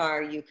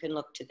lumbar, you can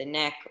look to the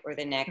neck, or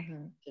the neck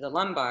to the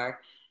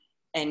lumbar,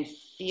 and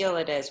feel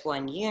it as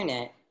one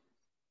unit.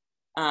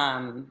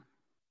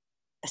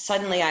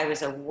 Suddenly I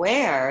was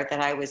aware that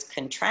I was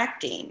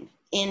contracting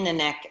in the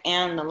neck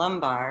and the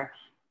lumbar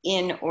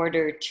in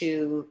order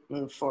to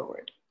move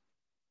forward.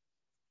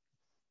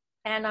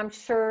 And I'm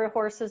sure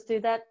horses do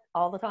that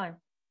all the time.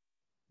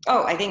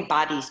 Oh, I think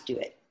bodies do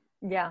it.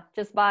 Yeah,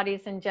 just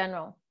bodies in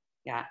general.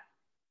 Yeah.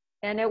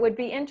 And it would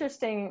be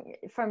interesting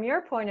from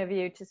your point of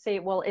view to see,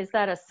 well, is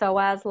that a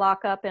psoas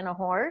lockup in a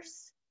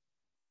horse?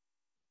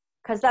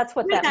 Because that's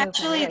what that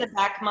actually movement is. The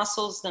back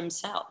muscles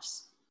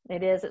themselves.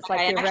 It is. It's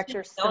like the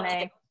erector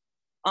spinae.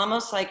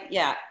 Almost like,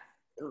 yeah,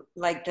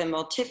 like the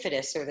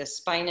multifidus or the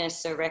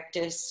spinous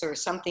erectus or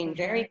something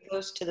very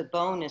close to the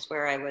bone is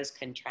where I was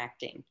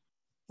contracting.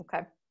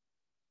 Okay.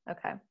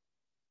 Okay.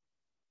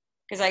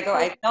 Because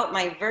I felt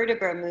my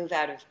vertebra move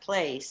out of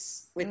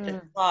place with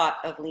the thought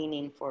of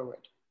leaning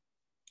forward.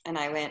 And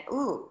I went,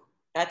 ooh,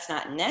 that's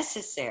not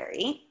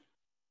necessary,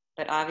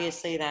 but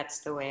obviously that's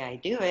the way I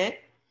do it.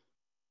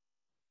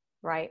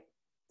 Right.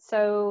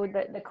 So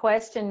the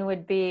question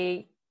would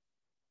be,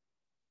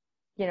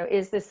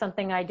 is this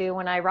something I do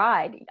when I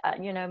ride?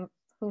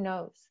 Who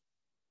knows?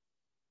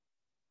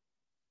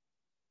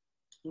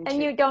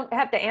 And you don't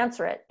have to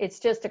answer it. It's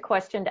just a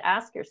question to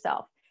ask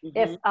yourself.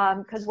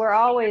 Mm-hmm. Because we're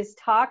always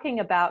talking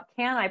about,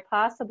 can I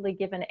possibly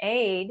give an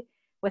aid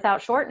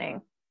without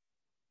shortening?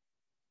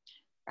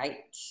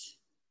 Right.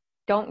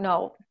 Don't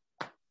know.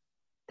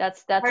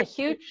 That's a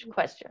huge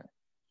question.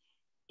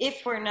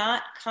 If we're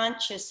not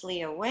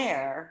consciously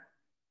aware,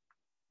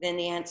 then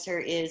the answer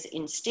is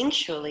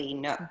instinctually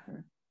no.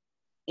 Mm-hmm.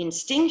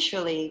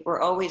 Instinctually,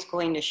 we're always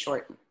going to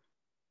shorten.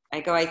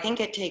 I think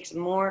it takes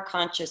more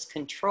conscious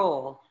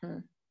control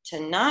to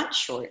not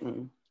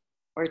shorten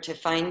or to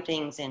find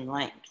things in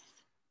length.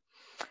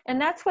 And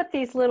that's what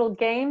these little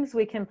games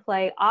we can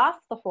play off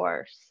the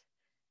horse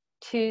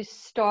to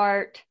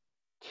start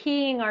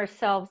keying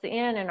ourselves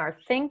in our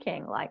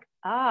thinking, like,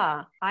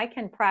 I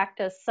can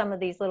practice some of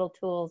these little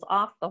tools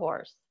off the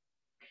horse.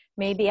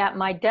 Maybe at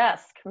my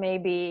desk,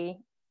 maybe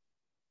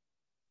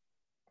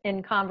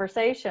in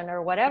conversation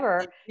or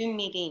whatever. Zoom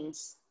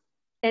meetings.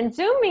 In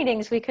Zoom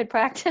meetings, we could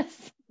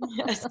practice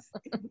Yes.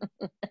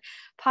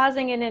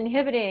 pausing and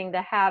inhibiting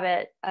the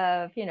habit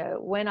of,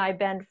 when I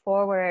bend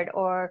forward,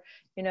 or,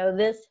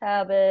 this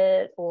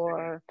habit,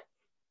 or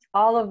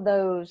all of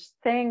those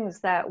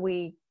things that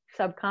we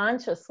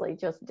subconsciously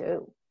just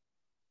do.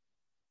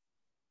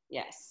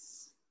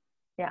 Yes.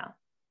 Yeah.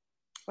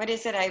 What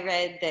is it I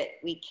read? That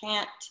we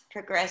can't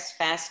progress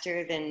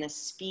faster than the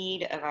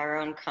speed of our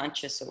own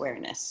conscious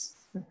awareness.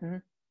 Mm-hmm.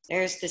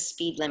 There's the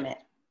speed limit.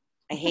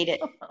 I hate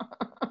it.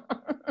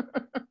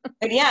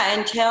 But yeah,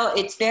 until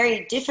it's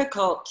very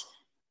difficult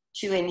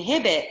to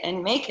inhibit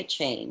and make a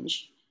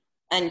change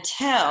and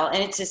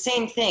it's the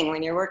same thing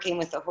when you're working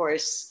with a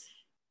horse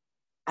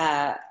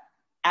out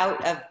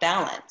of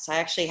balance. I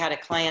actually had a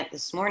client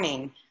this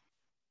morning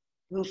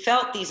who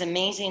felt these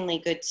amazingly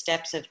good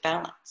steps of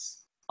balance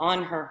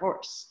on her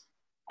horse.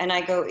 And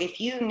I go, if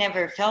you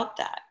never felt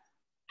that,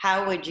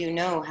 how would you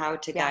know how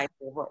to guide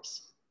your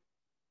horse?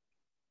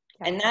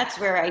 And that's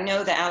where I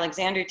know the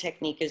Alexander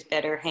technique is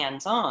better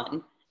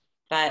hands-on,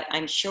 but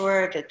I'm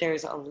sure that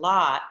there's a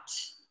lot,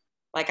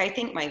 like I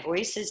think my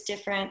voice is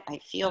different. I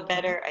feel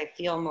better. I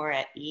feel more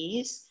at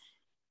ease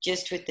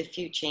just with the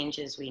few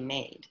changes we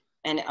made.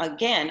 And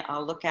again,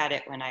 I'll look at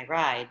it when I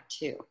ride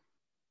too.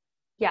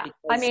 Yeah,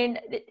 I mean,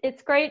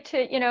 it's great to,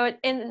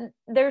 and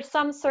there's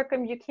some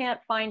you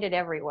can't find it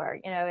everywhere.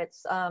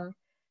 It's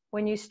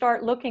when you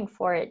start looking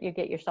for it, you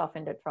get yourself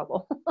into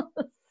trouble.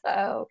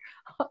 So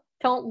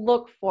don't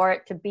look for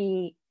it to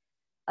be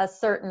a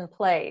certain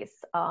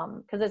place,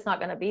 because it's not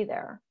going to be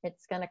there.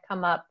 It's going to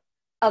come up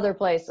other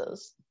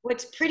places.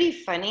 What's pretty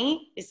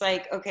funny is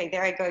like, okay,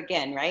 there I go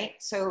again, right?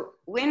 So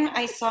when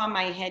I saw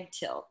my head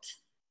tilt,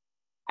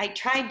 I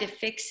tried to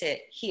fix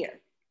it here.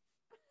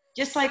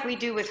 Just like we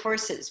do with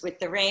horses, with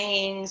the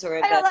reins or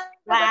the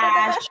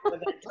lash or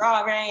the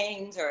draw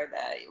reins or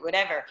the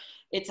whatever.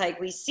 It's like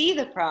we see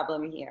the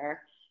problem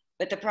here,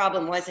 but the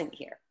problem wasn't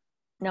here.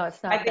 No,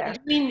 it's not. I've been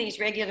doing these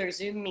regular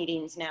Zoom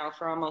meetings now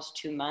for almost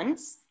 2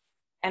 months.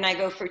 And I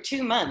go, for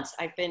 2 months,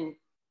 I've been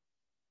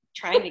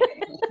trying to get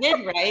my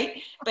head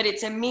right, but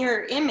it's a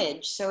mirror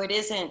image. So it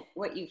isn't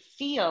what you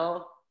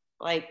feel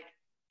like,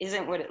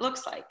 isn't what it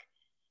looks like.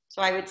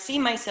 So I would see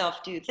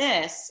myself do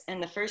this,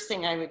 and the first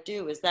thing I would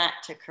do was that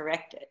to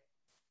correct it.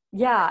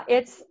 Yeah,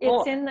 it's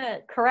in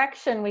the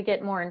correction we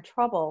get more in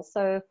trouble.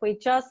 So if we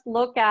just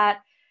look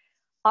at,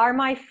 are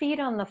my feet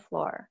on the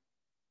floor?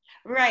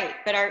 Right,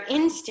 but our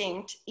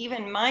instinct,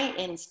 even my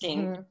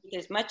instinct,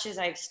 as much as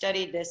I've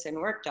studied this and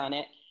worked on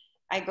it,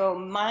 I go,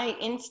 my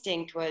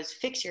instinct was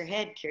fix your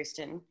head,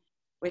 Kirsten,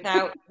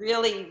 without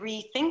really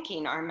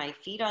rethinking, are my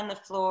feet on the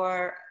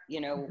floor?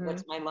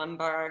 What's my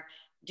lumbar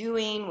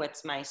doing?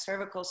 What's my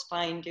cervical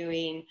spine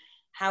doing?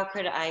 How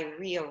could I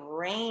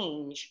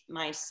rearrange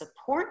my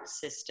support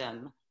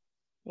system?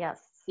 Yes.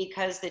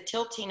 Because the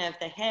tilting of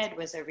the head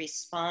was a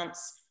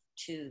response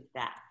to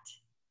that.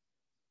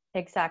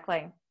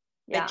 Exactly.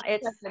 Yeah. But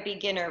as a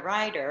beginner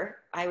rider,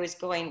 I was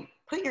going,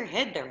 put your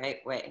head the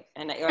right way.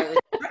 And I was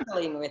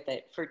struggling with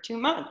it for 2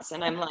 months.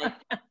 And I'm like,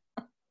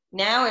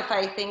 now if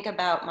I think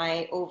about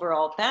my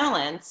overall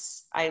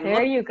balance,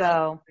 there you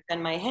go.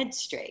 And my head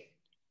straight.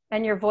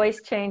 And your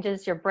voice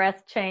changes, your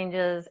breath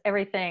changes,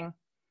 everything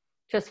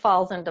just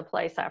falls into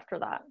place after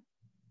that.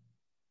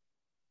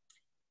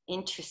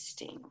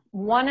 Interesting.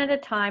 One at a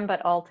time,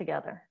 but all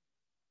together.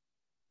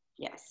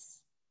 Yes.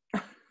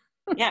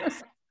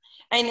 Yes.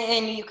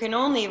 And you can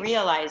only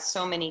realize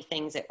so many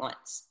things at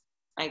once.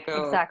 I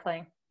go,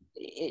 exactly.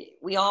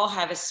 We all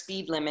have a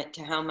speed limit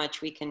to how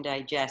much we can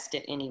digest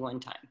at any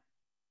one time.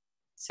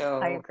 So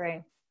I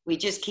agree. We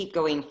just keep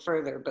going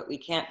further, but we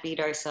can't beat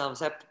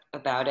ourselves up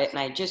about it. And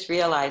I just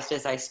realized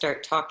as I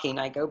start talking,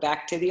 I go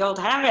back to the old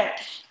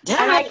habit.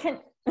 Damn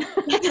it.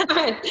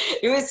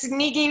 It was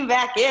sneaking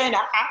back in.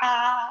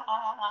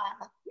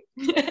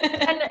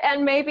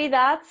 And maybe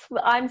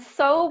I'm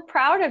so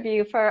proud of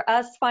you for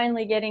us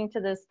finally getting to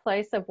this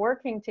place of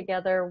working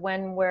together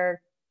when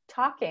we're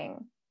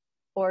talking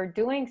or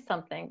doing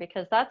something,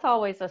 because that's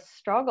always a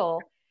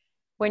struggle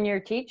when you're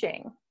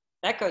teaching.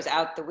 That goes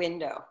out the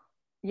window.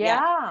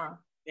 Yeah.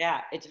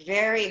 Yeah, it's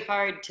very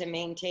hard to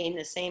maintain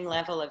the same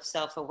level of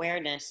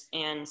self-awareness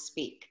and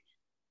speak.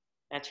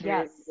 That's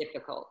really Yes.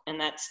 difficult. And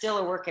that's still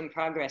a work in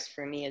progress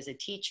for me as a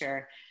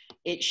teacher.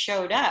 It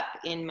showed up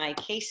in my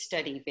case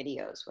study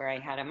videos where I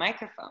had a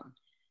microphone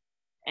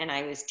and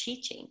I was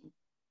teaching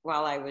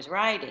while I was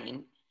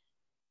writing.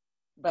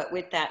 But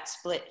with that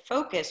split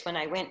focus, when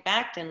I went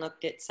back and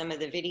looked at some of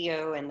the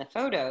video and the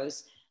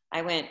photos,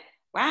 I went,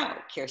 wow,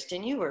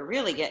 Kirsten, you were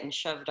really getting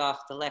shoved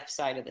off the left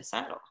side of the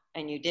saddle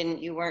and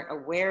you weren't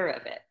aware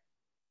of it.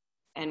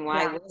 And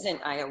why Yeah.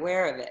 wasn't I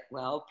aware of it?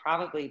 Well,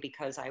 probably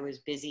because I was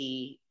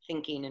busy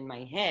thinking in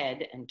my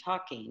head and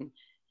talking.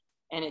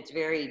 And it's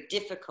very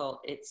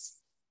difficult.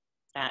 It's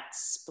that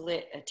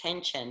split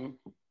attention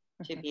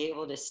to be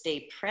able to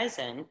stay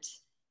present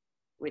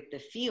with the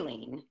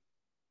feeling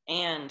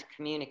and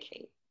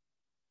communicate.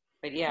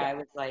 But yeah, Yeah. I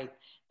was like,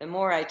 the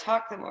more I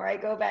talk, the more I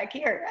go back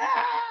here.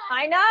 Ah!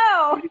 I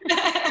know.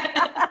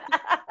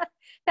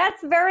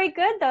 That's very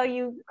good, though.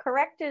 You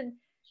corrected,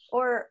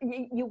 or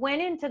you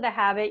went into the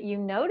habit, you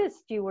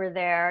noticed you were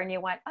there, and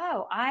you went,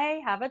 oh,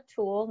 I have a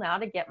tool now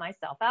to get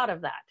myself out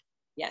of that.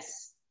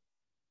 Yes.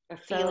 A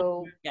feeling,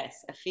 So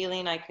yes, a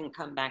feeling I can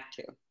come back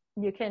to.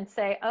 you can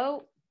say,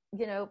 oh,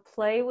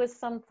 play with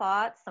some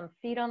thoughts, some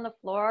feet on the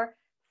floor,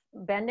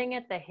 bending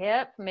at the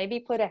hip, maybe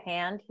put a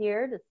hand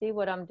here to see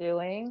what I'm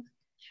doing.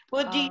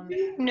 Well, do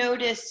you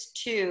notice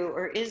too,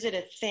 or is it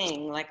a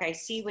thing like I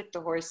see with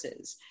the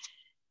horses,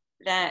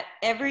 that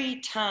every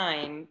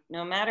time,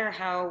 no matter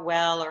how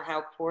well or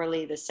how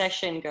poorly the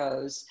session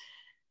goes,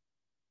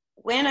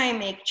 when I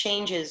make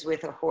changes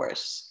with a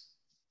horse,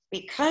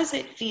 because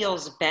it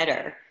feels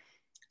better,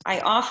 I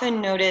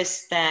often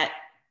notice that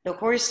the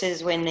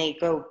horses, when they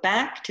go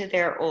back to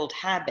their old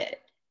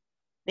habit,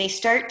 they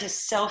start to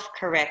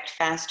self-correct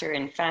faster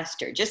and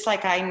faster. Just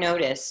like I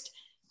noticed,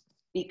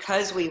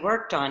 because we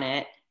worked on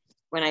it,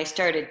 when I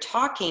started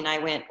talking, I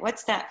went,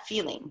 what's that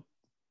feeling?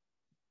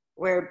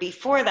 Where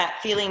before that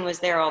feeling was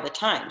there all the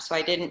time. So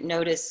I didn't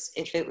notice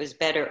if it was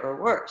better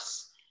or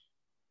worse.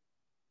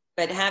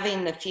 But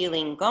having the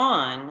feeling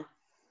gone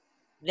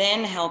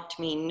then helped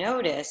me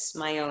notice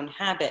my own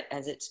habit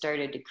as it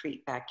started to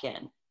creep back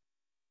in.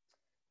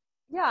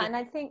 Yeah, and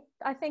I think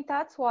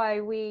that's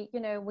why we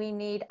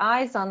need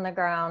eyes on the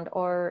ground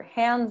or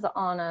hands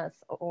on us,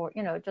 or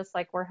just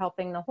like we're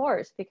helping the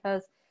horse,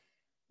 because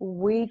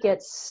we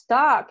get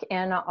stuck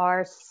in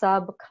our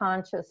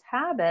subconscious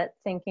habit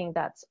thinking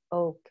that's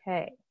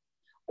okay.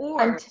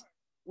 Or And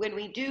when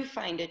we do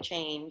find a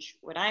change,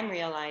 what I'm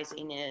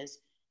realizing is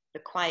the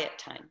quiet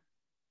time.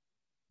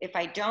 If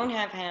I don't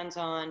have hands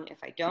on, if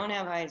I don't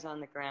have eyes on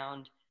the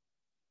ground,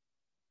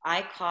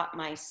 I caught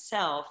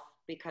myself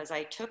because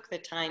I took the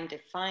time to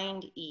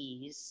find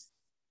ease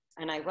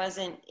and I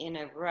wasn't in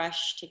a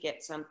rush to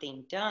get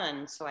something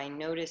done. So I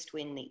noticed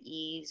when the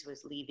ease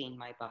was leaving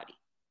my body.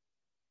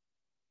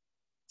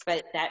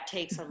 But that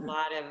takes a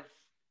lot of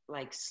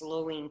like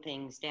slowing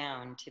things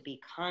down to be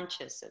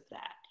conscious of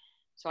that.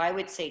 So I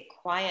would say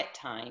quiet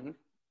time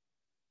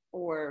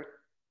or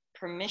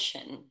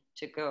permission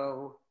to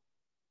go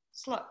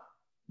slow.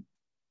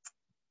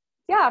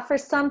 yeah, for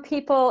some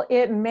people,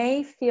 it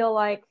may feel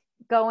like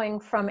going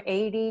from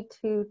 80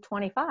 to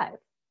 25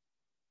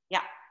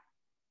 Yeah.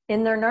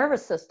 in their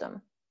nervous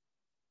system.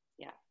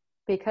 Yeah.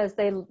 Because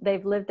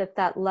they've lived at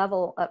that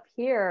level up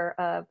here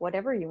of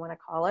whatever you want to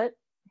call it,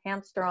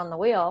 hamster on the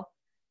wheel.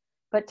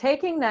 But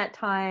taking that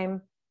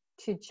time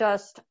to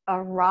just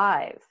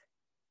arrive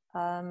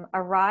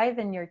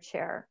in your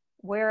chair.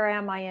 Where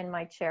am I in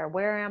my chair?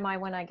 Where am I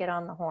when I get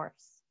on the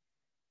horse?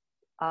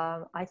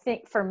 I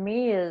think for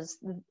me is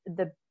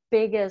the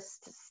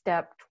biggest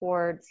step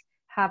towards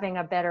having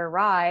a better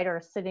ride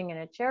or sitting in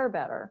a chair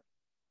better,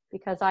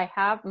 because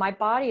my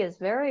body is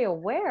very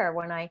aware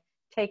when I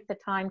take the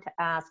time to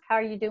ask, how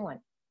are you doing?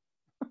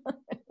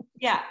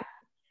 Yeah.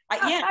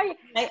 Yeah.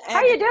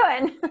 How you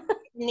doing?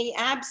 In the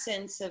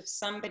absence of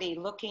somebody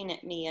looking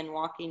at me and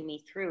walking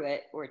me through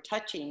it or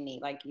touching me,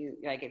 like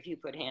if you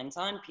put hands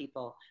on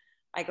people,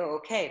 I go,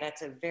 okay,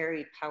 that's a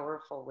very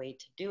powerful way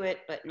to do it,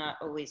 but not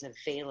always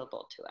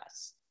available to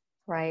us.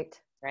 Right.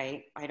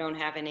 Right. I don't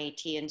have an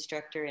AT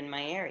instructor in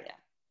my area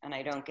and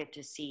I don't get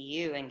to see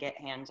you and get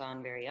hands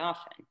on very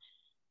often.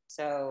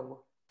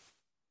 So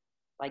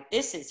like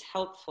this is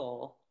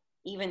helpful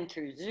even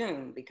through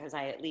Zoom because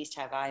I at least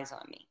have eyes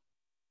on me.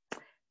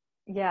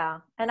 Yeah,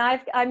 and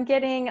I'm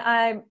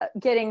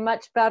getting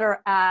much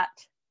better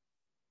at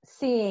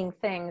seeing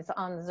things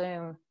on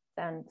Zoom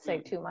than say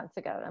 2 months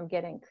ago. I'm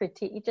getting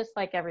critique just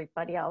like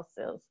everybody else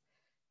is,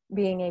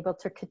 being able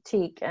to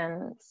critique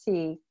and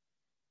see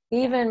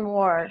even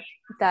more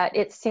that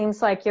it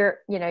seems like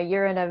you're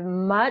in a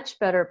much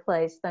better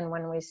place than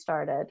when we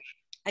started.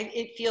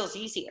 It feels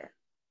easier.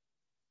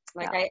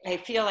 Like I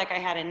feel like I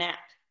had a nap.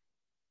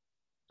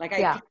 Like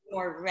I feel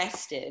more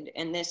rested.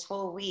 And this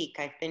whole week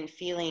I've been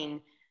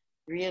feeling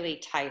really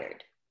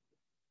tired.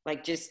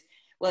 Like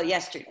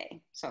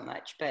yesterday so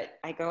much, but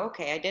I go,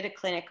 okay, I did a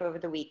clinic over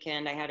the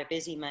weekend. I had a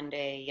busy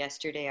Monday.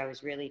 Yesterday I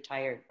was really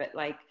tired, but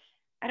like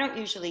I don't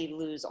usually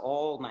lose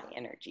all my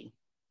energy.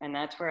 And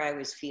that's where I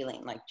was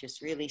feeling like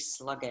just really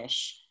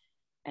sluggish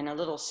and a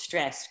little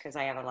stressed because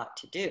I have a lot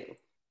to do,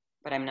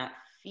 but I'm not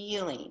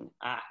feeling,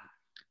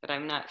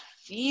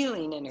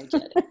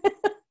 energetic.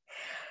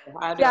 So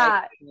how do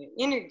I get my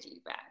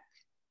energy back?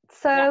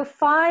 So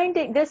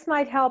finding, this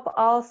might help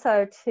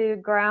also to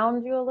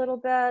ground you a little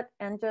bit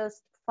and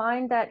just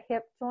find that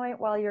hip joint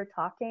while you're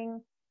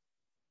talking.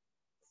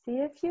 See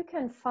if you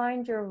can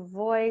find your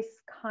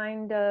voice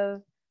kind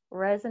of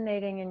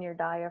resonating in your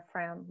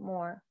diaphragm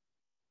more.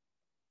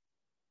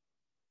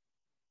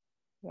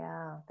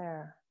 Yeah,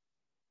 there.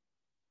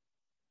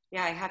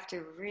 Yeah, I have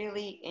to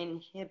really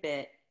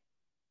inhibit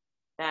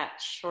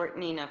that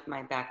shortening of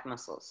my back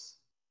muscles.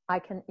 I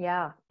can,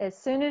 yeah. As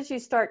soon as you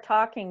start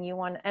talking, you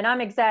want, and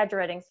I'm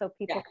exaggerating so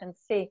people can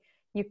see,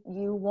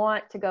 you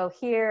want to go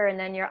here, and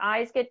then your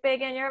eyes get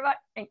big and your,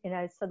 you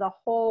know, so the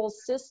whole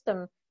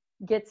system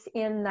gets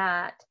in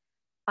that,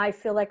 I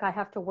feel like I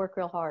have to work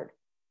real hard.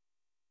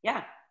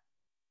 Yeah.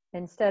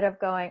 Instead of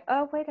going,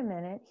 oh, wait a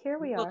minute, here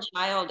we are.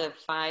 Child of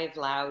 5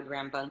 loud,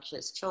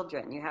 rambunctious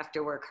children. You have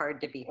to work hard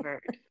to be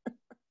heard.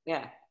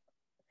 Yeah.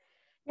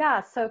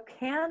 Yeah, so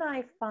can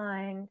I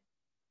find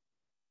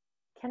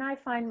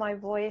my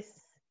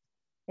voice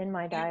in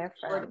my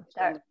diaphragm?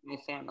 My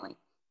family.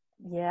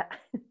 Yeah.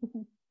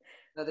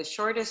 So the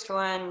shortest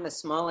one, the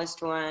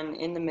smallest one,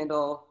 in the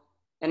middle,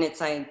 and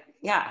it's like,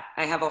 yeah,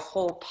 I have a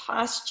whole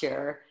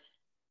posture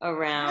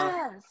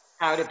around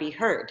how to be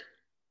heard.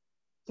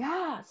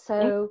 Yeah.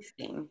 So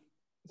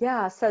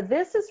yeah, so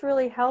this is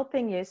really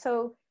helping you.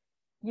 So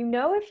you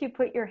know, if you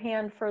put your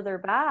hand further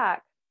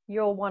back,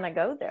 you'll want to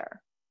go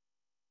there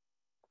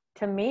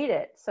to meet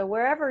it. So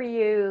wherever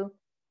you,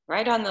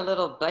 right on the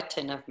little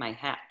button of my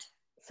hat.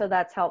 So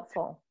that's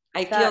helpful.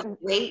 I feel the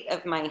weight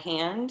of my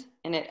hand,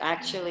 and it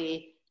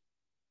actually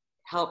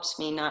helps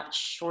me not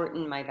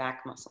shorten my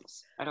back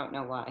muscles. I don't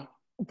know why.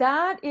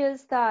 That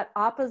is that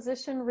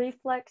opposition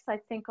reflex I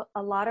think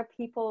a lot of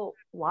people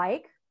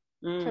like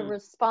to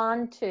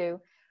respond to,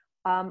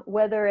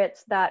 whether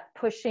it's that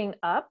pushing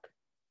up,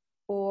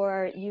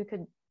 or you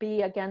could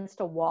be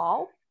against a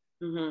wall.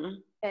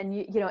 And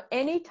you know,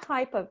 any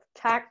type of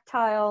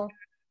tactile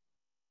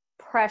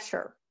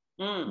pressure.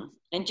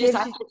 And just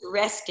I'm just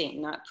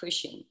resting, not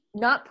pushing.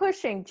 Not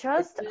pushing,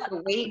 just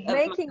the weight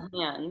making, of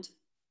my hand.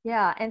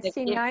 Yeah, and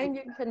see, now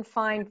you can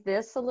find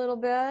this a little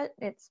bit.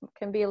 It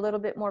can be a little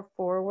bit more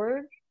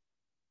forward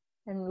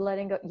and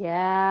letting go.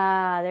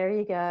 Yeah, there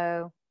you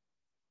go.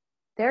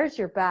 There's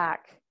your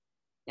back.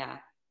 Yeah.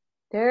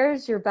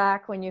 There's your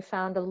back when you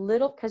found a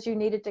little, because you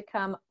needed to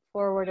come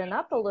forward and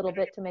up a little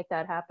bit to make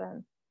that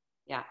happen.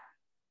 Yeah.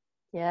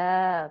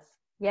 Yes.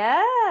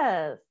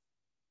 Yes.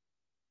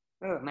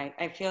 Oh,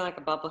 I feel like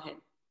a bobblehead.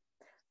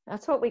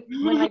 That's what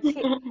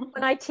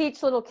when I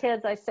teach little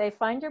kids, I say,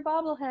 find your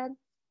bobblehead.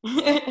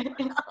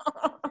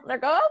 They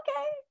go,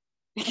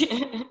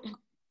 okay.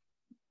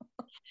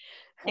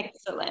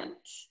 Excellent.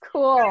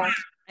 Cool.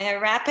 I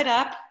wrap it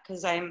up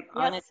because I'm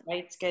on a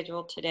tight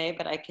schedule today,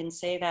 but I can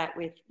say that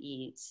with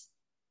ease.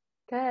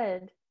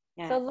 Good.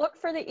 Yeah. So look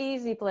for the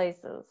easy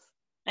places.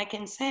 I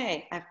can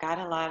say I've got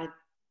a lot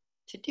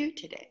to do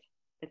today,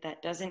 but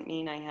that doesn't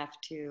mean I have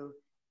to.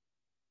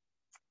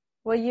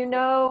 Well, you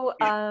know,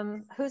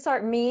 who's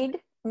our Mead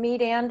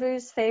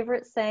Andrews'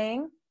 favorite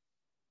saying?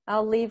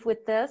 I'll leave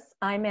with this: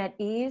 I'm at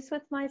ease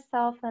with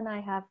myself and I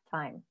have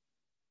time.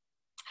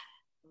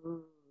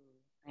 Ooh,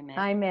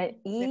 I'm at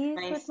ease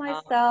with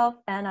myself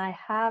and I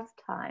have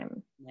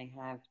time. I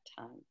have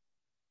time.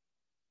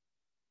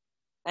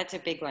 That's a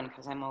big one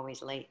because I'm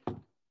always late.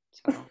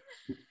 So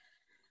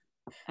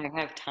I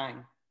have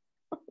time.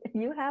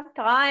 You have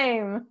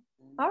time.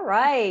 All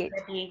right.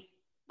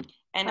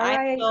 And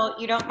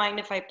you don't mind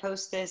if I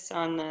post this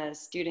on the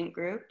student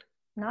group?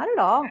 Not at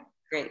all.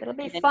 Great. It'll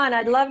be fun.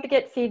 I'd love to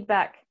get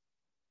feedback.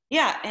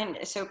 Yeah, and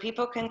so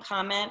people can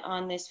comment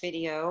on this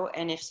video,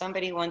 and if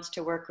somebody wants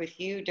to work with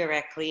you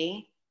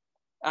directly,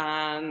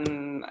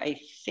 I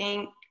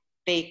think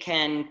they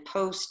can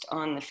post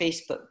on the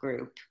Facebook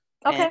group.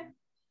 Okay.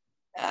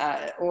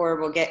 And, or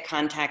we'll get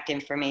contact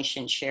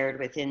information shared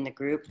within the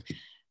group.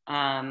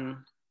 But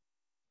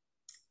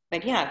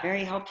yeah,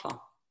 very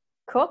helpful.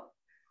 Cool.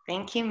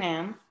 Thank you,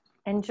 ma'am.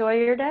 Enjoy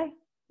your day.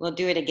 We'll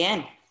do it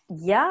again.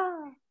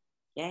 Yeah.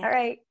 Yeah. All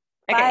right.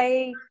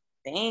 Okay. Bye.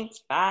 Thanks.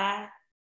 Bye.